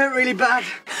 I'm hurt really bad.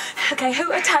 Okay,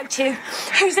 who attacked you?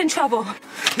 Who's in trouble?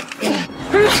 You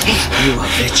are,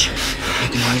 bitch. You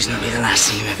can always not be the last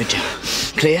thing you ever do.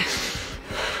 Clear?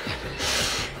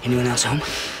 Anyone else home?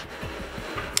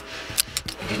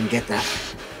 You didn't get that.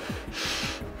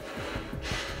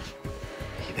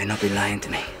 You better not be lying to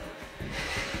me.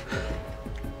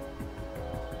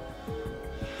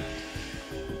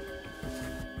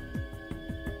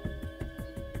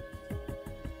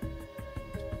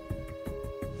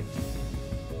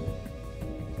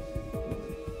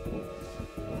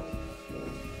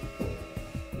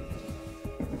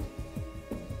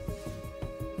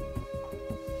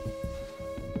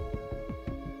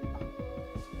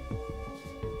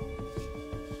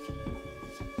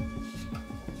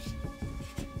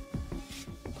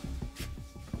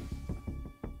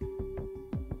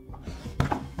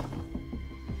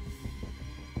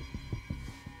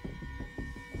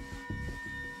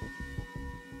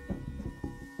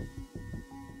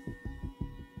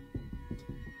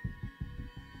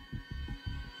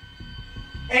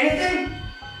 Anything?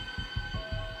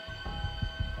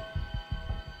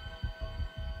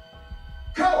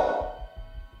 Cole!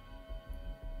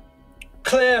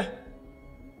 Clear.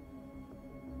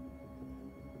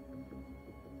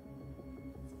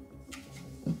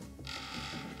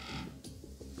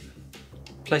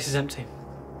 Place is empty.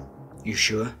 You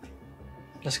sure?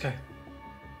 Let's go.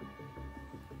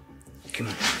 Come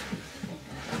on.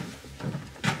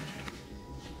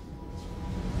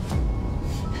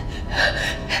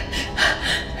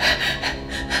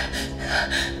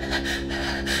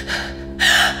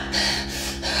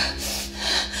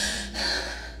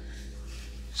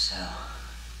 So,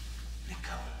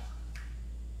 Nicole,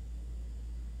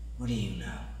 what do you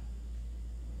know?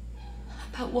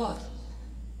 About what?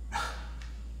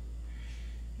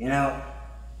 You know,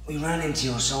 we ran into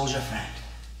your soldier friend.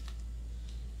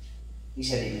 He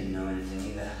said he didn't know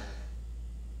anything either.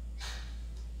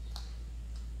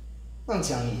 Don't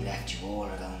tell me he left you all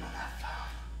alone on that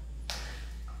farm.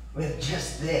 With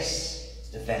just this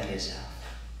to defend yourself.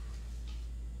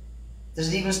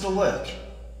 Does it even still work?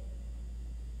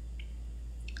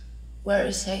 Where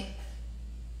is he?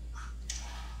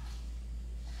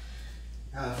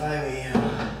 Now, if I were you,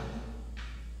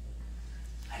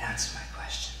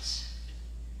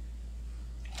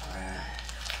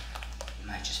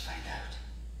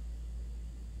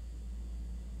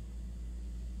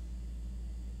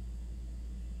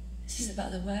 This is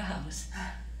about the warehouse.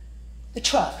 The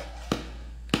truck.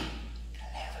 We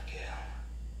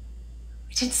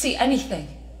didn't see anything.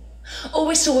 All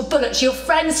we saw were bullets. Your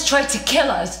friends tried to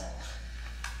kill us.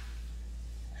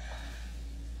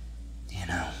 You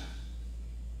know,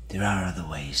 there are other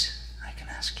ways I can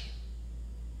ask you.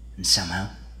 And somehow,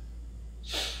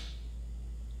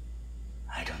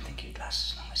 I don't think you'd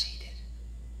last as long as he did.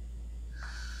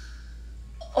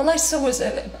 All I saw was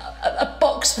a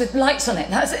box with lights on it.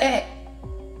 That's it.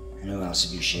 And who else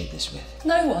have you shared this with?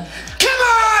 No one. Come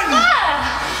on!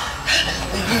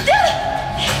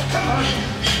 Come on!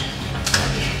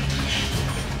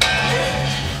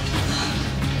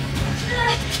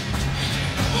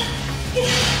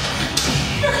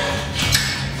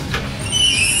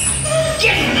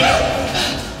 Get him!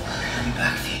 I'll be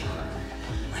back for you.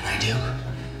 When I do,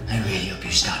 I really hope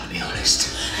you start to be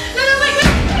honest. No, wait,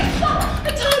 stop!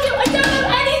 I told you I don't know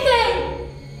anything!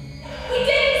 We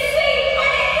didn't see anything!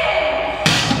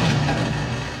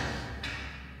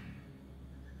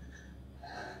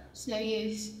 It's no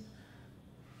use.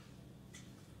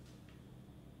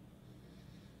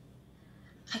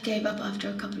 I gave up after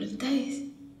a couple of days.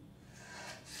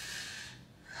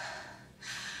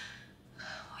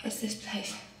 What is this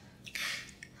place?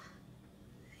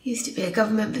 Used to be a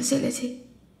government facility.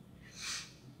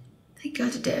 They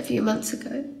gutted it a few months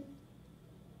ago.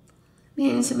 Me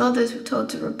and some others were told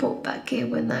to report back here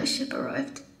when that ship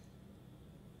arrived.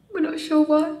 We're not sure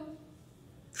why.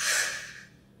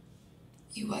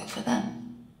 You work for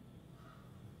them?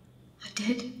 I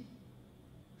did.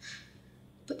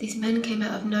 But these men came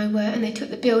out of nowhere and they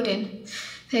took the building.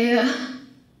 They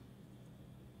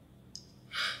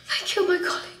killed my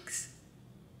colleagues.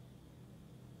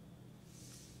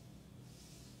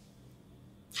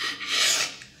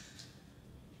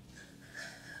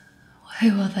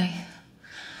 Who are they?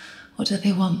 What do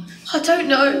they want? I don't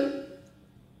know.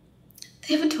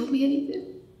 They haven't told me anything.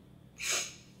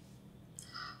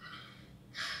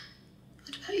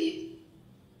 What about you?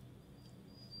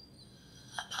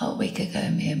 About a week ago,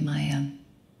 me and my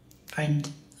friend,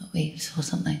 we saw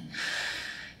something.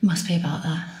 It must be about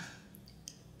that.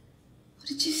 What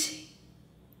did you see?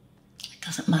 It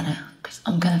doesn't matter, because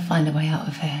I'm going to find a way out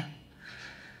of here.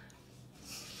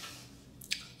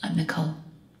 I'm Nicole.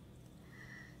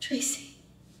 Tracy,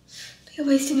 but you're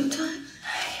wasting your time.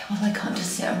 Well, I can't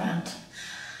just sit around.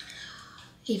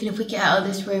 Even if we get out of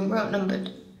this room, we're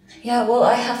outnumbered. Yeah, well,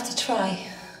 I have to try.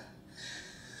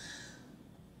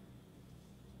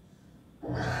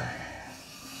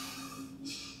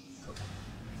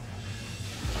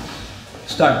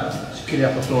 Stone, secure the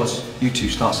upper floors. You two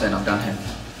start setting up down here.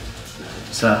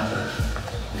 Sir,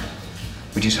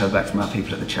 we just heard back from our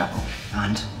people at the chapel.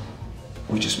 And?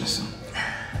 We just missed them.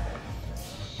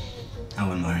 I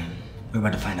wouldn't worry. We're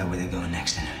about to find out where they're going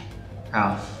next anyway.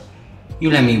 How? You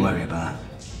let me worry about that.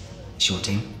 It's your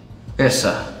team? Yes,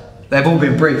 sir. They've all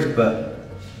been briefed, but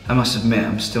I must admit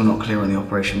I'm still not clear on the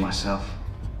operation myself.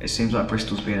 It seems like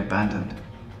Bristol's being abandoned.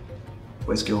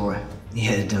 Where's Gilroy? He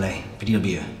had a delay, but he'll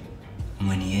be here. And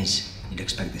when he is, you'd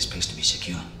expect this place to be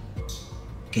secure.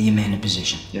 Get your men in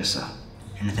position. Yes, sir.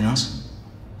 Anything else?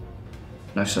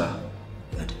 No, sir.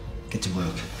 Good. Get to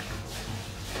work.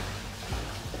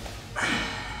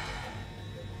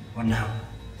 What now?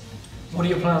 What are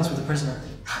your plans with the prisoner?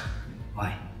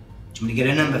 Why? Do you want me to get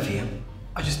a number for you?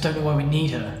 I just don't know why we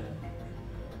need her.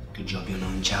 Good job you're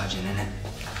not in charge then, innit?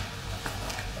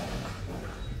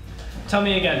 Tell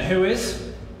me again, who is?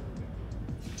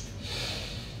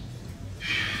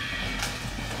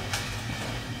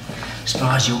 As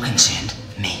far as you're concerned,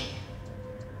 me.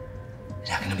 Is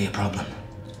that gonna be a problem?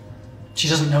 She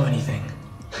doesn't know anything.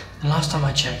 And last time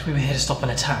I checked, we were here to stop an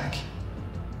attack.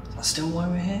 Is that still why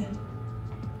we're here?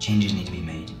 Changes need to be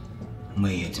made. And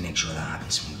we're here to make sure that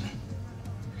happens smoothly.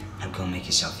 Now go and make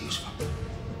yourself useful.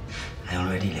 I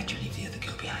already let you leave the other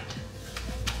girl behind.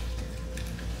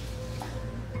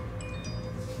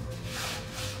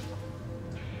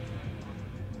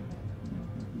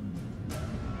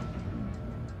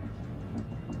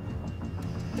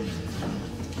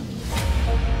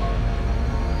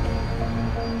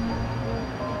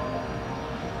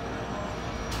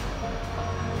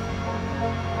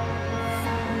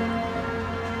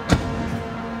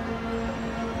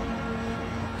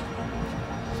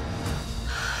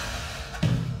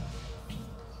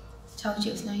 Told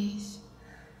you it was no use.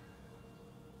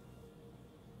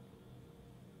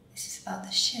 This is about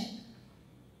the ship.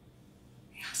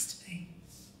 It has to be.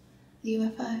 The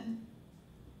UFO.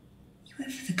 You work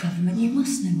for the government, you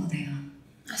must know what they are.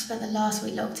 I spent the last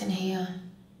week locked in here.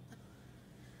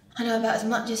 I know about as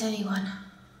much as anyone.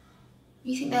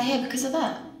 You think they're here because of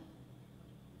that?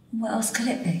 What else could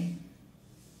it be?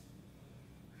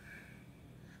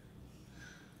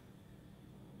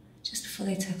 Just before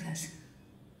they took us,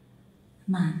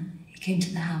 a man, he came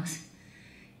to the house.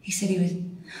 He said he was...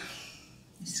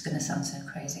 This is going to sound so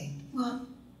crazy. What?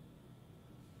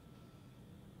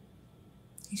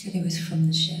 He said he was from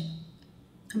the ship.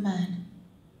 A man?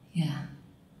 Yeah.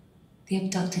 They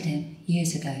abducted him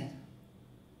years ago.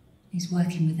 He's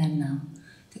working with them now.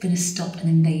 They're going to stop an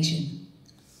invasion.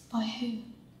 By who?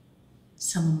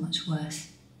 Someone much worse.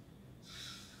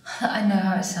 I know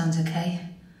how it sounds, okay?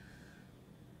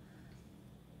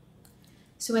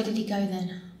 So where did he go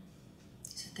then?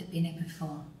 He said they'd been here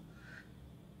before.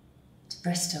 To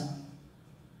Bristol.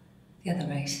 The other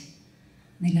race.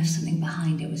 And they left something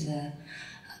behind. It was a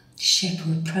ship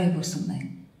or a probe or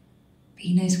something. But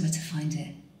he knows where to find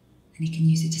it. And he can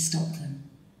use it to stop them.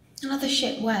 Another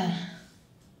ship where?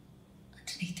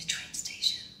 Underneath the train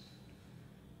station.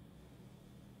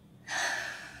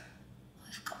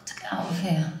 I've got to get out of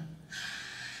here.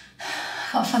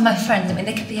 I can't find my friends. I mean,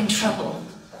 they could be in trouble.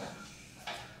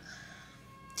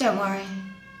 Don't worry.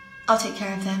 I'll take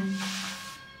care of them.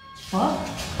 What?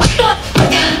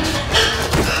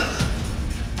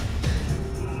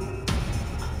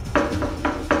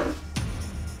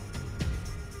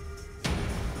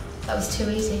 That was too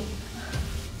easy.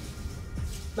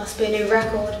 Must be a new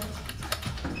record.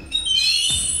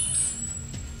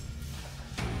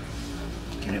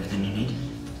 Get everything you need?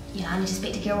 Yeah, I need to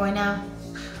speak to Gilroy now.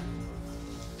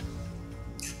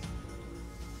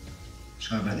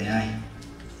 Sorry about the eye.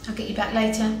 I'll get you back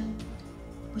later.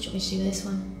 What do you want me to do with this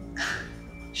one?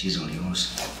 She's all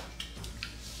yours.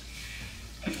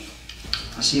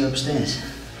 I'll see you upstairs.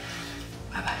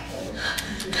 Bye-bye.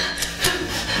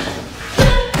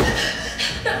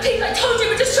 Pete, I told you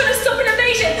we're just trying to stop an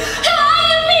invasion! Who are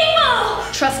you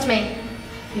people? Trust me.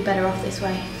 You're better off this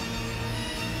way.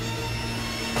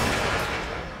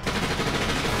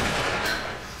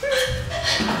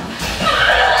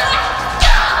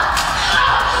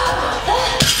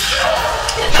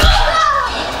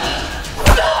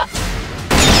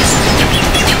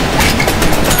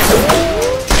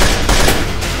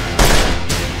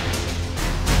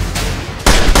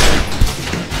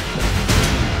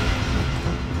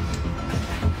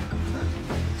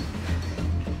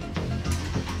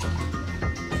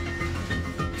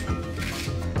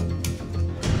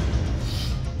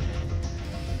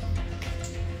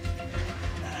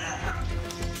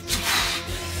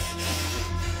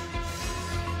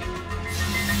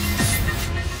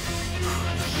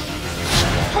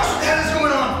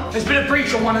 There's been a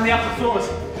breach on one of the upper floors.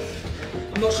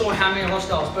 I'm not sure how many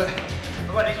hostiles, but I've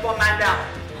got at least one man down.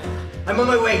 I'm on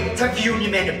my way. Time for you and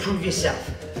your men to prove yourself.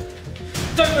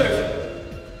 Don't move!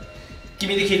 Give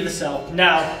me the key to the cell,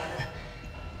 now.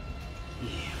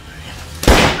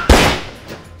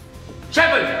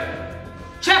 Shepard!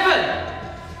 Shepard!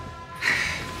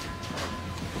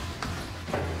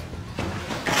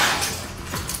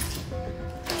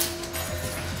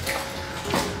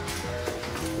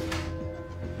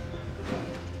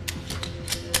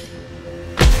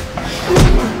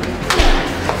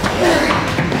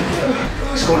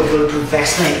 It's got a bulletproof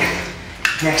vest, mate.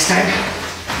 Next time,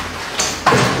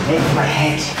 aim for my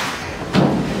head.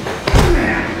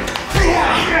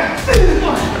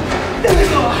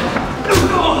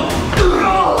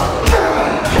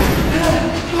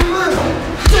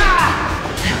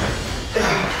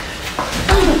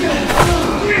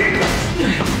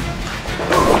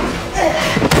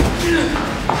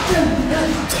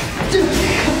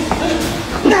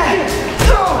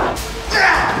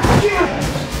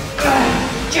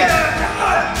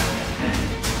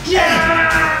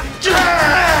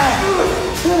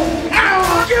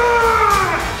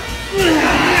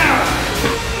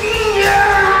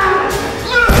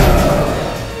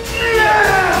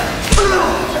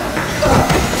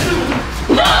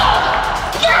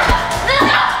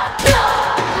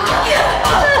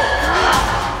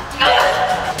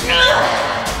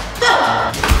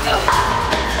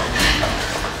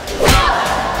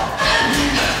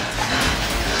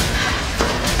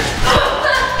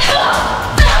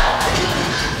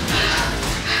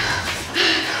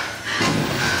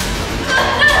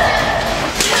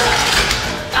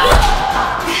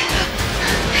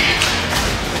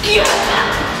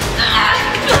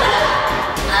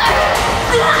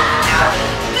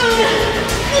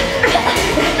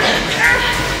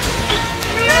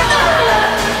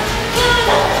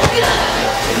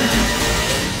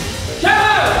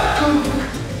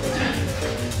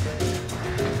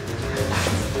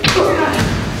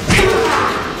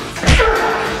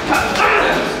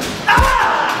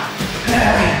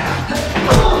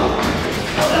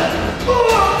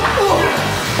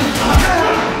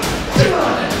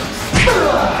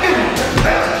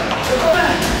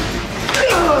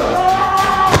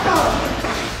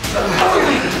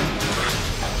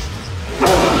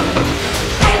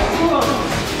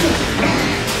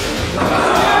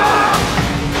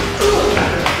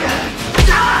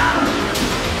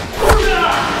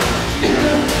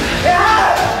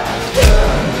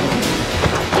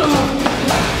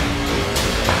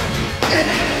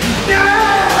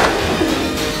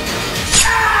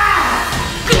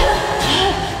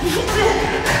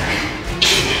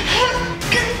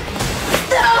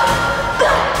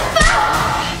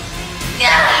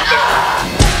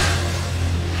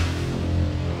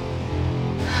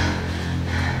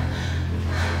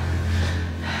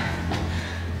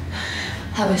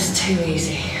 That was too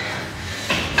easy.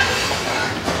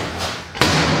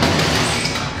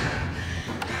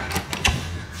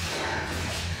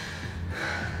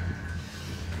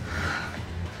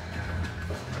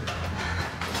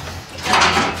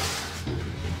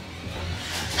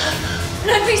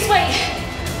 No, please wait.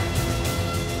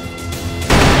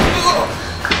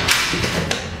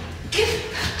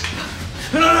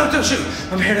 No, don't shoot.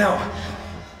 I'm here now.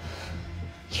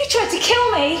 You tried to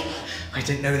kill me. I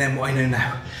didn't know then what I know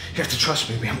now. You have to trust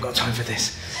me. We haven't got time for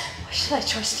this. Why should I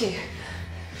trust you?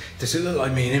 Does it look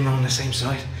like me and him are on the same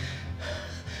side?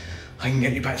 I can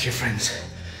get you back to your friends,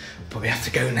 but we have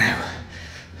to go now.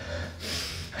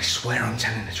 I swear I'm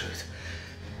telling the truth.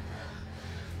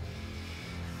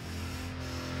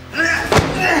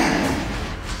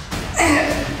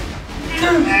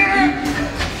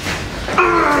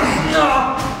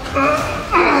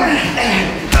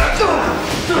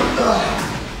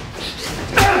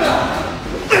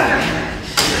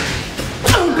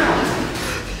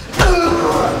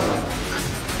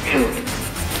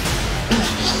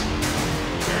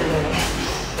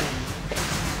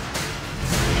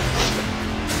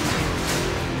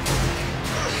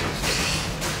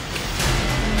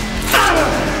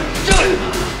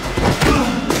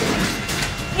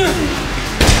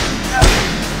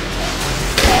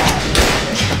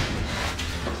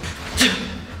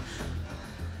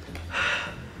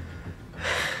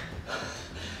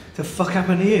 The fuck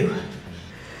happened to you?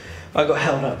 I got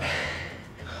held up.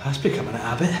 That's becoming a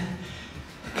habit.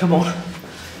 Come on.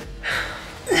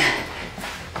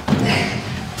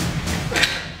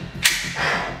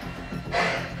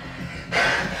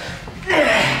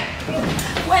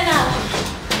 Where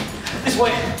now? This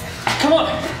way. Come on.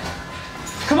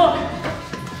 Come on.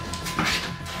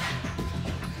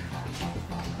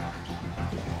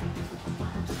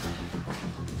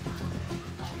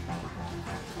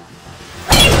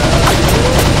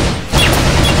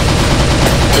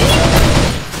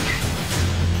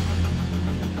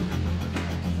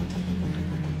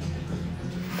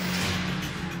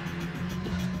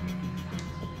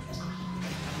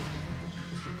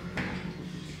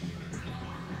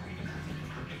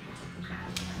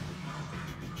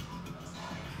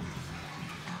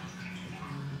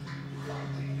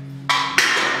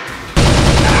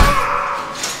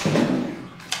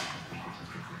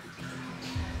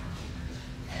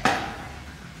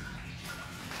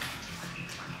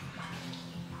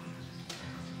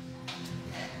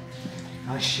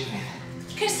 Nice shooting.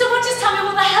 Can someone just tell me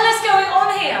what the hell is going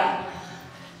on here?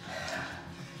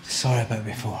 Sorry about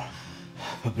before,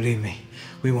 but believe me,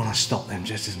 we want to stop them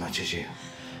just as much as you.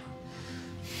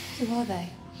 Who are they?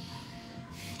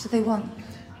 What do they want?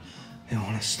 They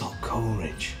want to stop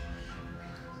Coleridge.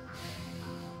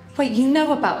 Wait, you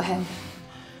know about him?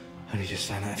 Only just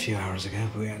found out a few hours ago,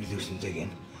 but we had to do some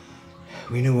digging.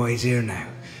 We know why he's here now.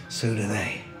 So do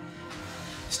they.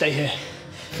 Stay here.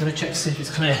 I'm gonna check to see if it's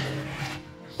clear.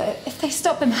 But if they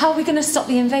stop him, how are we going to stop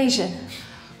the invasion?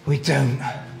 We don't.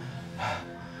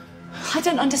 I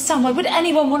don't understand. Why would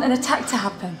anyone want an attack to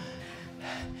happen?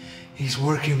 He's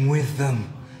working with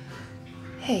them.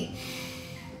 Hey.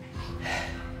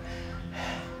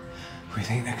 We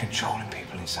think they're controlling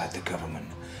people inside the government.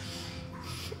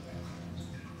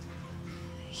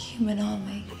 Human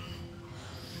army.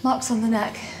 Marks on the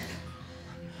neck.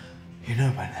 You know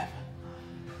about them?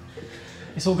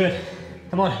 It's all good.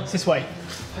 Come on, it's this way.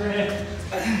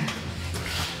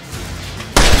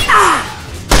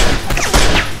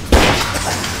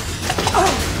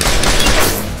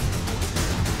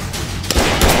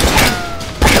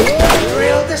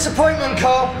 Real disappointment,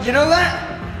 Carl. You know that?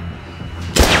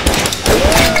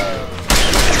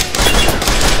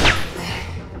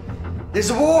 There's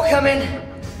a war coming,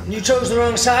 and you chose the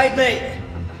wrong side, mate.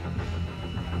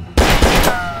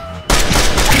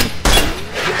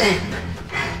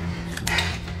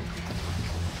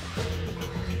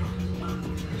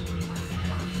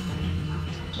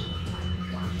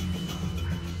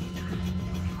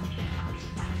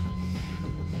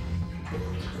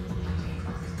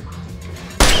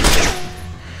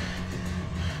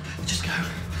 Just go.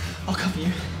 I'll cover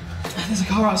you. There's a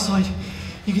car outside.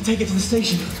 You can take it to the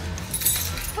station.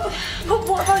 But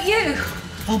what about you?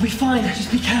 I'll be fine.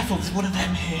 Just be careful. There's one of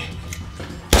them here.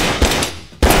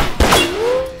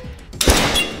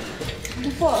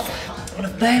 What? One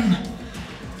of them.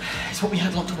 It's what we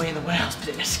had locked away in the warehouse, but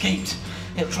it escaped.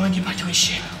 It'll try and get back to his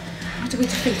ship. How do we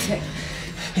defeat it?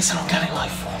 It's an organic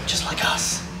life form, just like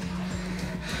us.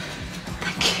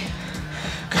 Thank you.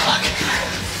 Good luck.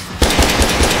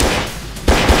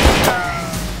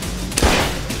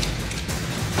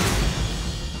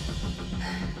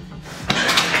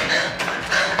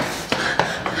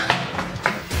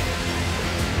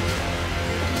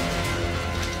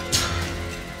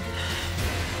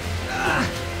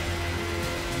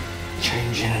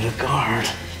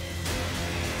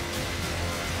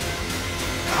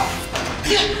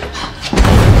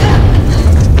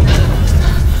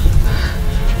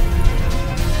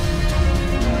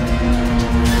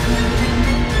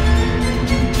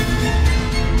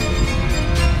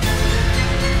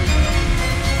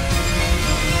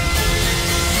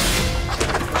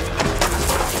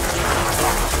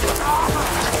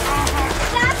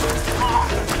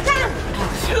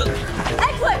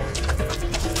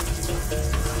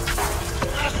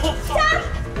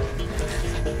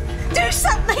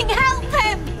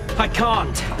 I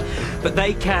can't, but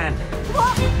they can.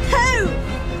 What? Who?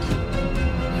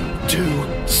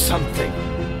 Do something.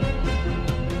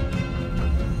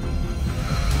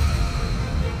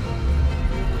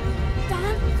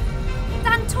 Dan?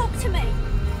 Dan, talk to me.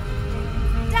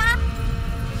 Dan?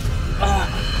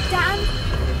 Dan?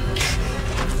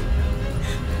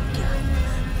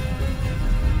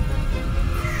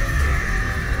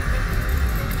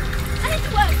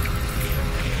 Edward!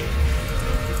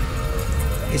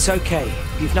 It's okay.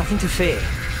 You've nothing to fear.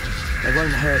 They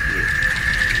won't hurt you.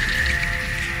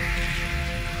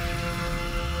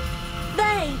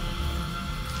 They!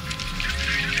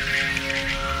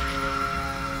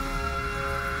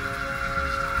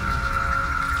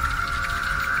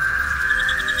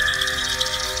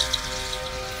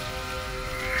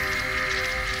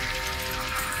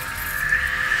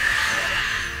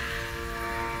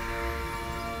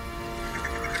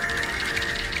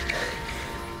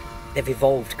 They've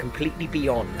evolved completely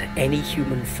beyond any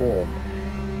human form.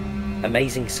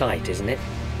 Amazing sight, isn't it?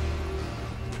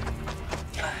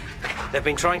 They've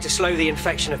been trying to slow the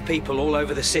infection of people all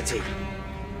over the city.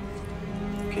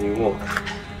 Can you walk?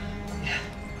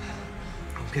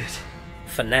 I'm good.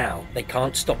 For now, they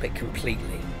can't stop it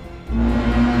completely.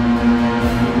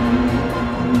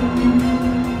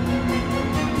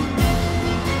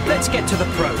 Let's get to the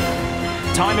probe.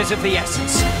 Time is of the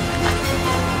essence.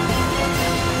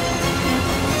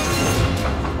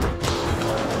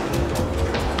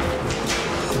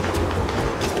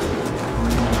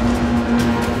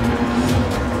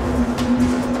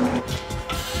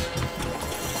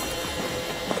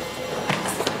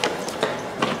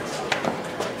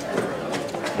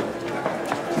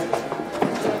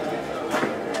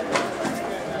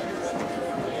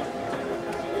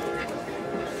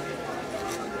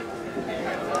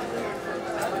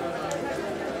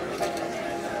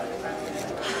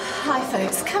 Hi,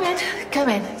 folks. Come in. Come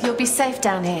in. You'll be safe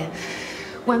down here.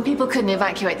 When people couldn't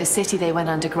evacuate the city, they went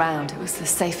underground. It was the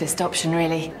safest option,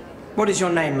 really. What is your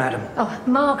name, madam? Oh,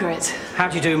 Margaret. How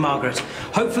do you do, Margaret?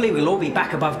 Hopefully we'll all be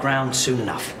back above ground soon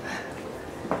enough.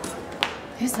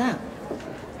 Who's that?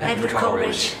 Edward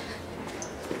Coleridge.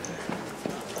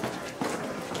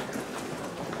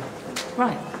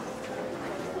 Right.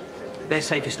 Their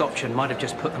safest option might have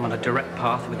just put them on a direct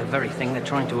path with the very thing they're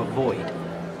trying to avoid.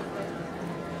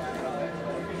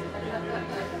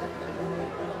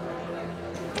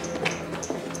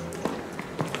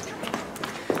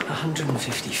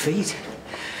 150 feet,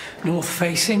 north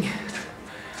facing,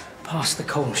 past the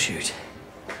coal chute.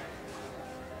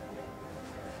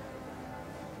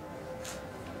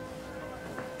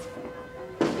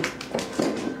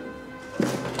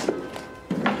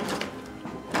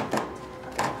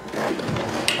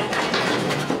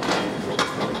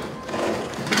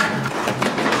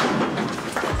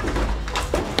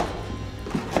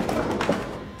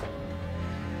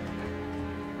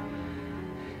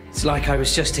 It's like I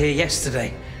was just here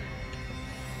yesterday.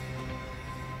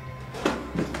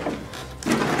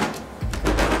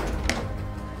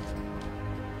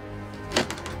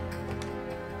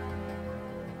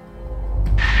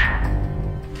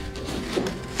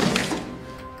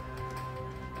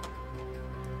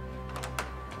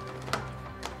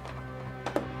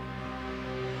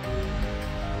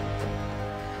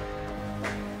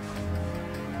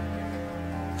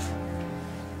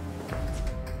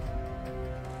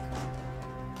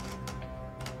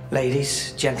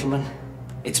 Ladies, gentlemen,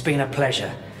 it's been a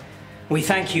pleasure. We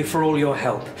thank you for all your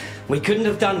help. We couldn't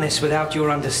have done this without your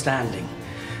understanding.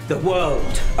 The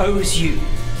world owes you.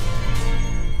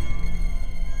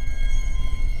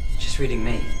 Just reading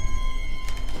me.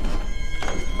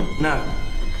 No,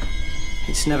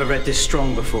 it's never read this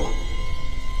strong before.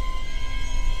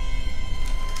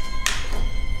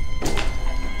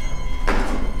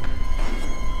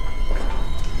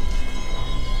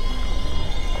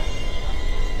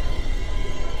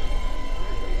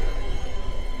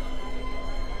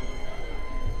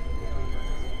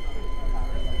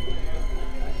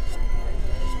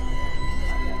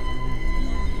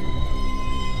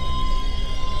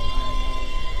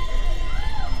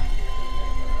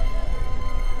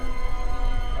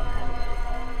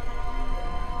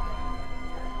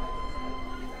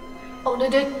 Oh, no,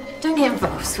 don't get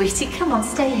involved, sweetie. Come on,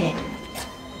 stay here.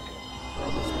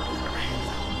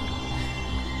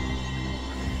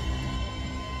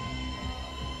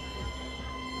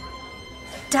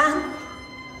 Dan?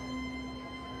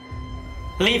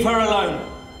 Leave her alone.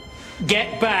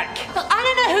 Get back. Look, I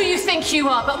don't know who you think you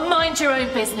are, but mind your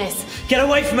own business. Get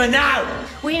away from her now!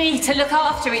 We need to look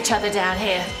after each other down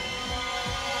here.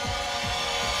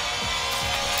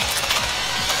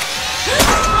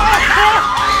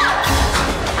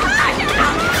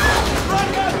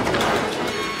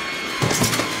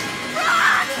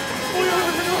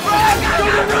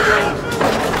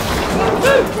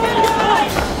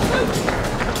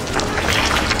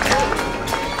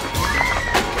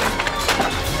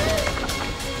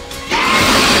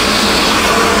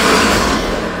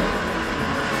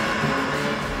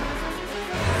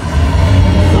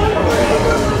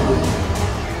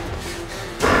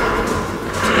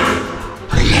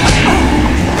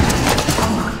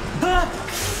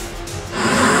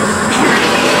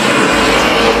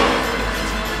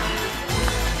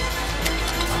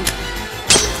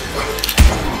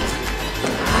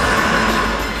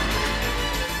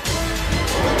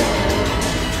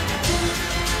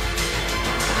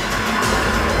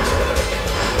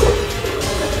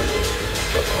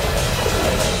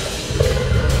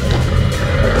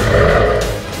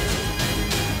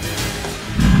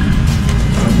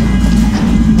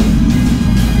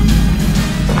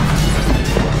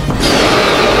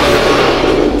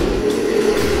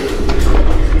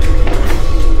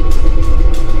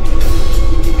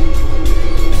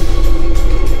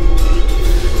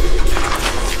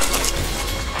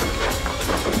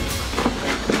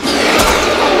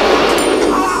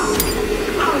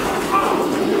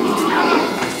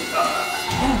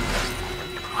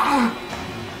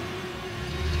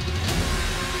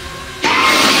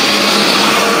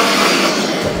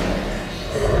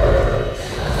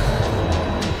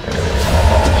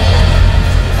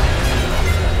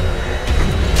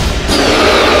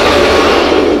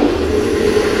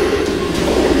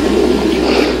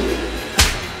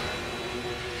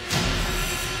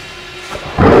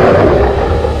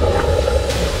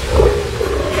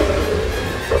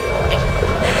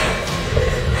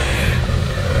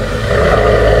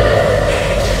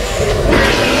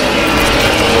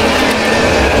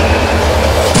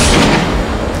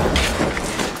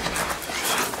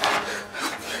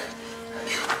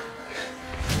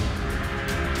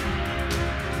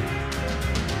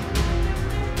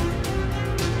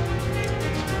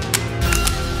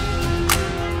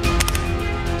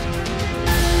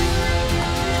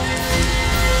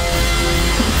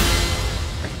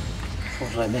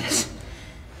 What did I miss?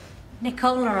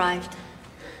 Nicole arrived.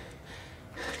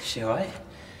 Is she alright?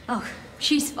 Oh,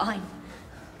 she's fine.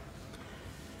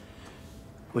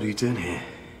 What are you doing here?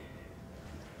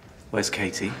 Where's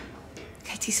Katie?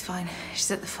 Katie's fine.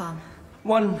 She's at the farm.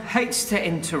 One hates to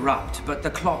interrupt, but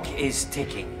the clock is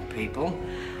ticking, people.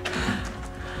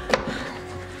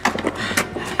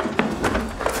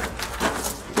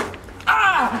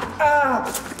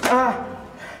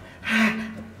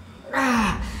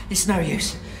 It's no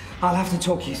use. I'll have to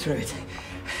talk you through it.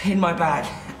 In my bag.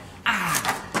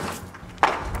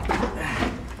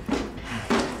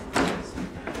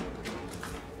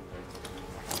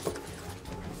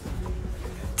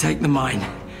 Take the mine.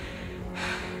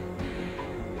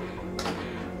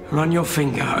 Run your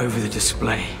finger over the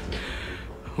display.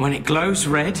 When it glows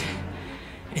red,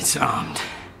 it's armed.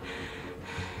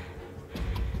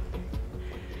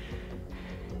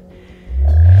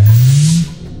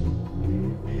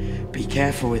 Be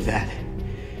careful with that.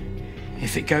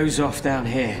 If it goes off down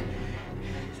here,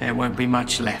 there won't be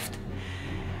much left.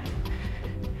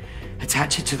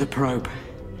 Attach it to the probe.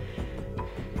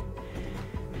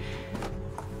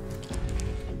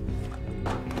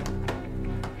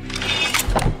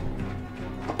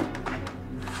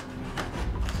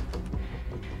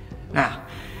 Now,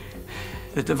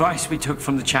 the device we took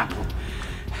from the chapel.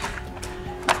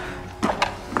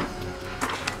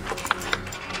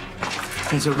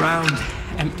 There's a round,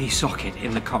 empty socket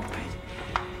in the cockpit.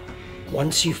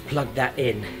 Once you've plugged that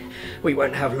in, we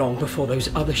won't have long before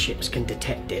those other ships can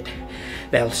detect it.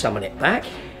 They'll summon it back,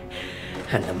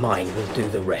 and the mine will do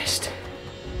the rest.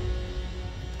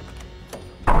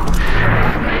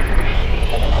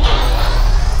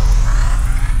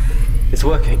 It's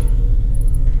working.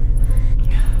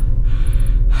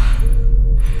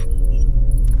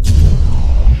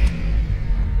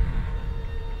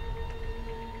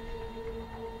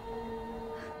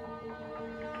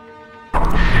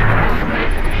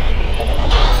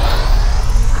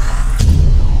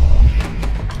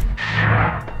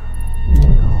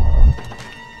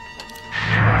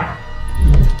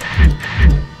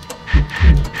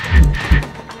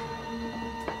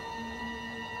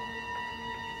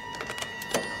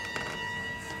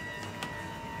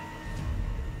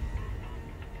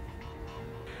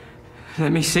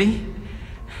 Let me see.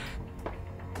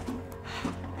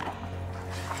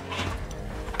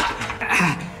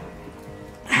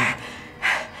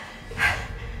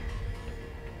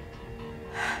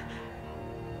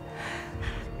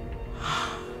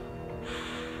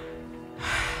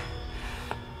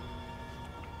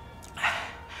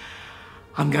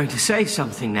 I'm going to say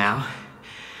something now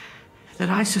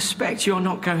that I suspect you're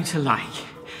not going to like.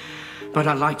 But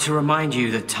I'd like to remind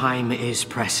you that time is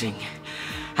pressing,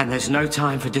 and there's no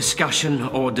time for discussion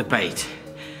or debate.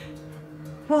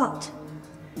 What?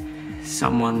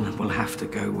 Someone will have to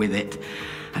go with it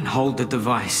and hold the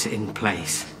device in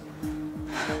place.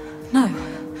 No.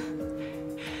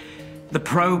 The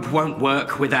probe won't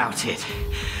work without it.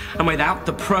 And without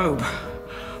the probe,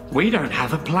 we don't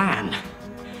have a plan.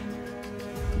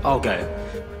 I'll go.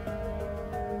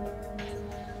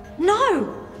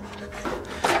 No!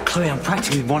 Chloe, I'm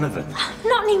practically one of them.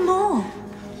 Not anymore.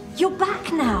 You're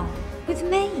back now, with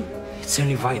me. It's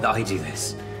only right that I do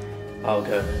this. I'll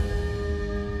go.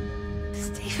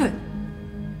 Stephen.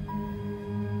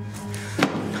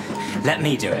 Let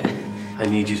me do it. I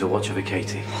need you to watch over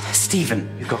Katie. Stephen.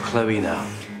 You've got Chloe now.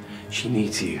 She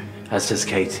needs you, as does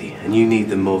Katie, and you need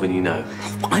them more than you know.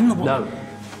 I'm the one. No.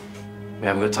 We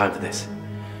haven't got time for this.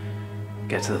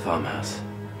 Get to the farmhouse.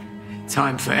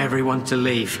 Time for everyone to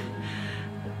leave.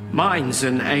 Mines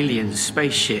and alien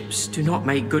spaceships do not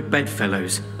make good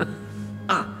bedfellows.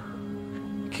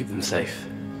 Keep them safe.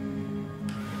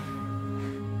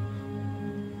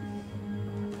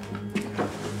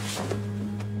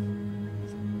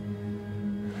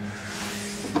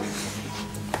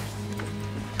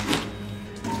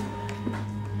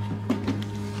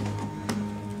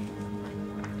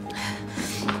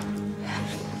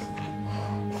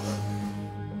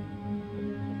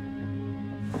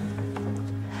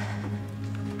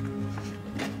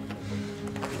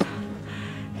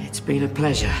 It's been a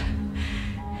pleasure.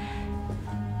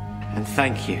 And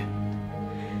thank you.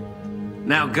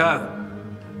 Now go.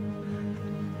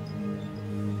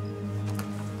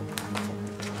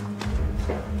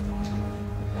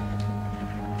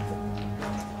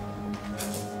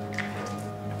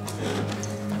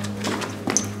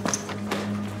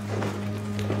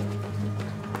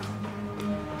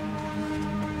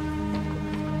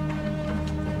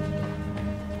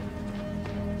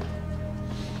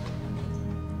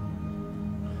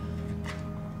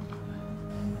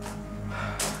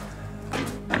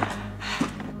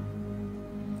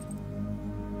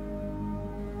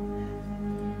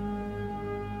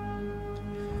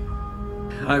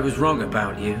 I was wrong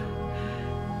about you.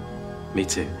 Me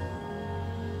too.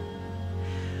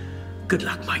 Good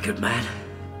luck, my good man.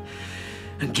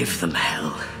 And give them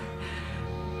hell.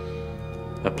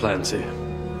 I plan to.